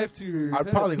 there's a knife to your I'd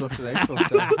head. probably go to the expo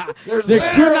still.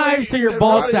 There's 2 knives to your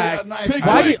ball sack. Pick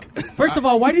Why first of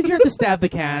all, why did you have to stab the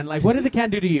can? Like, what did the can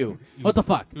do to you? What the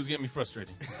fuck? He was getting me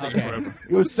frustrated. Okay.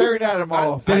 He was staring at him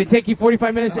all. Did it take you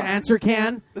 45 minutes to answer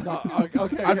can? No,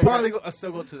 okay. I'd probably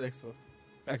still go to the expo.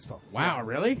 Expo. Wow,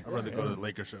 really? I'd rather go to the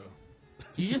Lakers show.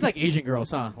 You just like Asian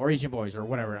girls, huh? Or Asian boys, or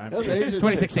whatever. Those Asian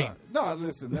 2016. chicks are- No,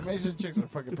 listen, them Asian chicks are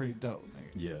fucking pretty dope. Nigga.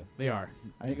 Yeah. They are.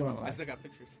 I ain't gonna lie. I still got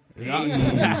pictures.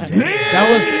 That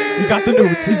was. You got the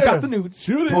nudes. He's got the nudes.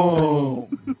 Shoot it.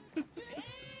 Boom.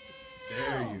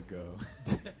 There you go.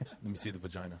 Let me see the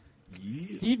vagina.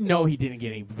 You know he didn't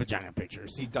get any vagina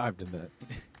pictures. He dived in that.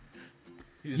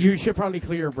 You should probably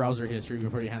clear your browser history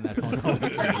before you hand that phone over.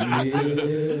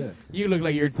 Yeah. You look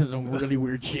like you're into some really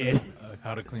weird shit.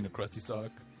 How to clean a crusty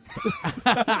sock.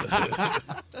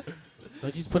 Don't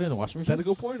you just put it in the washing machine? Gotta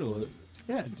go porno.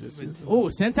 Yeah, just Oh,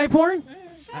 Sentai porn?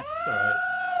 It's all right.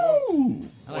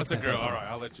 I like What's a Sentai girl? porn. All right,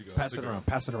 I'll let you go. Pass It's a it girl. around.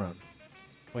 Pass it around.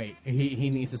 Wait, he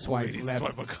needs to swipe Wait, left.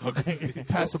 swipe a cock.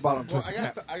 pass the bottom Well,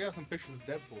 twist. I got some pictures of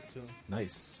Deadpool too.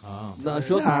 Nice. Oh. Nah,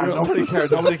 show us Nah, the girl. nobody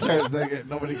cares. Nobody cares. Nigga.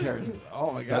 Nobody cares.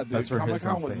 Oh my god, That's dude. for his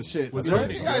Comic Con own was the thing. shit. Was The it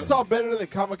only thing I saw better than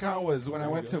Comic Con was when I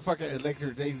went to fucking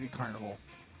Electric Daisy Carnival.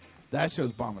 That shit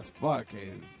was bomb as fuck.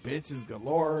 Bitches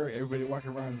galore. Everybody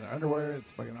walking around in their underwear.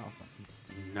 It's fucking awesome.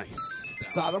 Nice.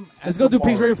 Sodom. Let's and go do Pigs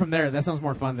Gomorrah. Radio from there. That sounds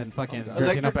more fun than fucking dressing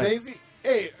Electric up as... Daisy.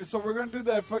 Hey, so we're gonna do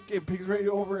that fucking Pigs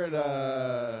Radio over at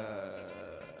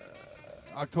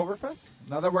Oktoberfest.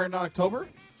 Now that we're in October,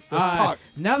 let's talk.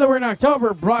 Now that we're in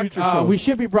October, Future shows. we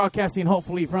should be broadcasting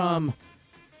hopefully from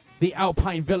the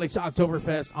Alpine Village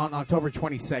Oktoberfest on October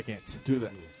 22nd. Do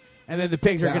that. And then the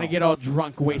pigs are Down. going to get all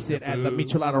drunk, wasted at the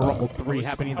Michelada Rumble 3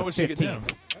 happening how the would she get down?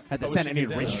 15th at the How would Santa she get Anita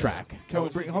down? Racetrack. Can we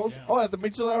bring hosts? Oh, at the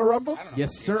Michelada Rumble?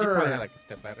 Yes, She probably sir. had like a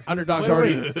step ladder. Underdog's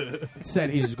already said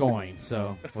he's going,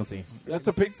 so we'll see. That's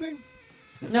a pig thing?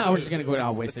 No, we're just going to go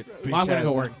out wasted. Well, I'm going to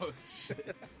go work.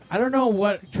 I don't know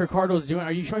what Tricardo's doing.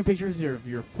 Are you showing pictures of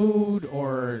your food,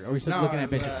 or are we still looking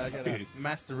at I bitches? got a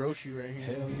Master Roshi right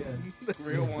here. Hell yeah. The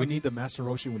real one. We need the Master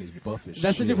Roshi when he's buff as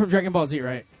That's the shit. dude from Dragon Ball Z,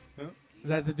 right? Huh? Is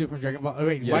that the dude from Dragon Ball? Oh,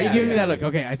 wait, Yeah, why are you yeah, giving me yeah, that look? yeah.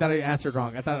 Okay, I thought I answered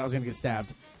wrong. I thought I was going to get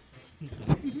stabbed.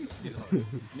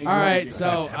 All right,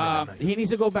 so he needs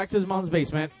to go back to his mom's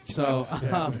basement. So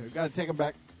Gotta take him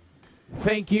back.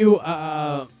 thank you,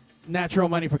 Natural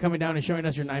Money, for coming down and showing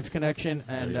us your knives connection.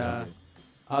 And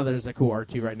there's a cool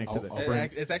R2 right next to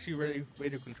it. It's actually really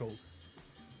radio controlled.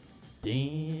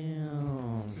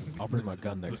 Damn. I'll bring my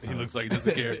gun next time. He looks like he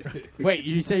doesn't care. Wait,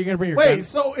 you say you're going to bring your Wait, gun?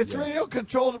 so it's radio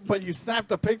controlled, but you snap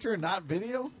the picture, not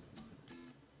video?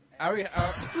 I already,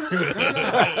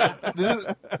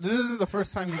 this is the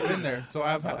first time you've been there, so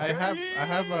I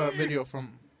have a video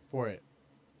for it.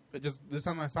 But just this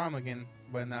time I saw him again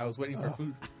when I was waiting for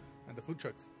food at the food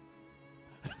trucks.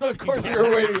 Of course you were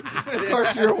waiting. Of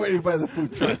course you were waiting by the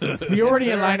food truck. You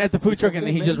already in line at the food truck and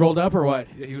then he just rolled up, or what?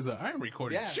 Yeah, he was like, I ain't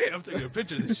recording Yeah. shit. I'm taking a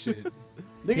picture of this shit.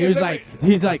 He was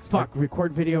like, fuck,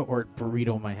 record video or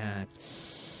burrito in my hand.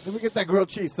 Let me get that grilled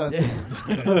cheese, son.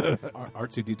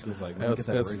 R2D2 is like, let me get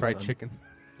that That's burrito, fried son. chicken.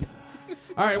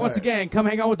 All right, once again, come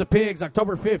hang out with the pigs.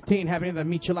 October 15th, happening at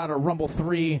the Michelada Rumble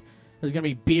 3. There's going to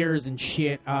be beers and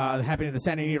shit happening at the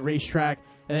Santa Anita Racetrack.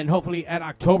 And then hopefully at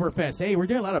Oktoberfest. Hey, we're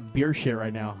doing a lot of beer shit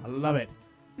right now. I love it.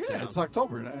 Yeah, it's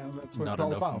October. That's what Not it's all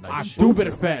enough about. nice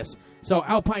Oktoberfest. So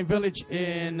Alpine Village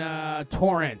in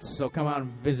Torrance. So come out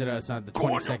and visit us on the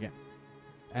 22nd.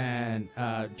 And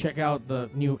check out the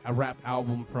new rap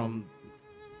album from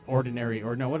Ordinary.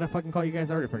 Or no, what did I fucking call you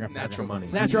guys? I already forgot. Natural Money.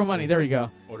 Natural Money. There you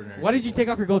go. Ordinary. Why did you take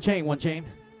off your gold chain? One chain?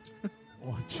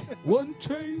 One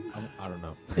chain. I don't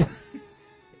know.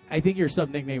 I think your sub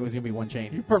nickname was going to be One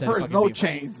Chain. He prefers no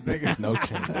chains, nigga. No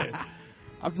chains.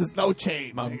 I'm just no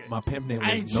chain. My pimp name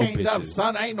I was ain't No chained up, Bitches.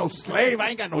 son. I ain't no slave. I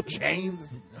ain't got no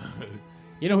chains.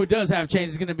 You know who does have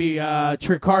chains is going to be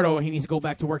Tricardo. He needs to go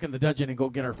back to work in the dungeon and go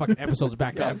get our fucking episodes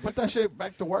back Yeah, up. put that shit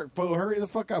back to work, fool. Hurry the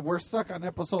fuck up. We're stuck on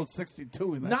episode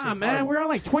 62. And that Nah, shit's man. horrible. We're on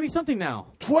like 20-something now.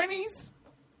 20s?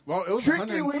 Well, it was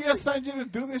Tricky, we assigned you to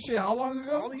do this shit how long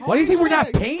ago? Why do you think we're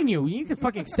not paying you? You need to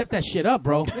fucking step that shit up,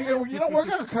 bro. Nigga, you know, we're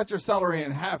going to cut your salary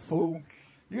in half, fool.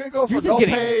 You're going to go from You're just no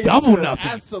getting pay double to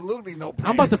nothing. absolutely no pay.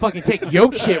 I'm about to fucking take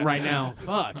yoke shit right now.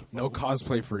 Fuck. No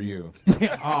cosplay for you.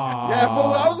 Aw. Yeah,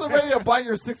 fool, I was ready to buy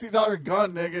your $60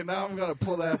 gun, nigga. Now I'm going to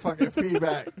pull that fucking fee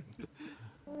back.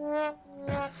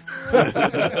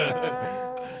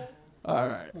 All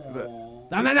right.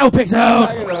 No,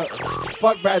 Pixel.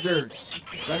 Fuck Badger.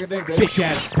 Second day, bitch. Bitch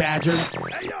ass Badger.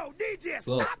 Hey, yo, DJ,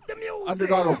 So, stop the music.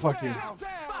 Underdog will fuck you. 5,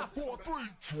 4, 3,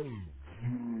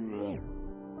 2.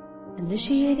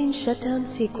 Initiating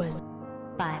shutdown sequence.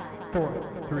 5,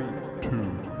 4, 3,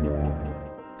 2.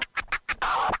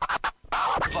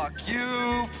 Fuck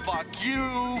you, fuck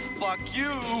you, fuck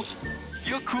you.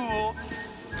 You're cool.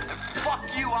 Fuck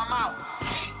you, I'm out.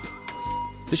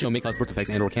 This show may cause birth defects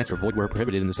and/or cancer. Void where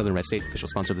prohibited in the Southern United States. Official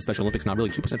sponsor of the Special Olympics. Not really.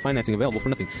 2% financing available for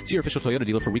nothing. See your official Toyota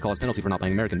dealer for recall as penalty for not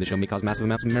buying American. This show may cause massive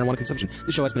amounts of marijuana consumption.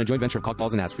 This show has been a joint venture of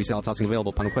cockballs and ass. Free salad tossing available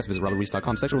upon request. Visit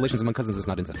robertreese.com. Sexual relations among cousins is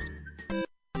not incest.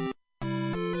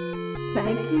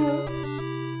 Thank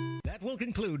you. That will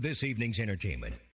conclude this evening's entertainment.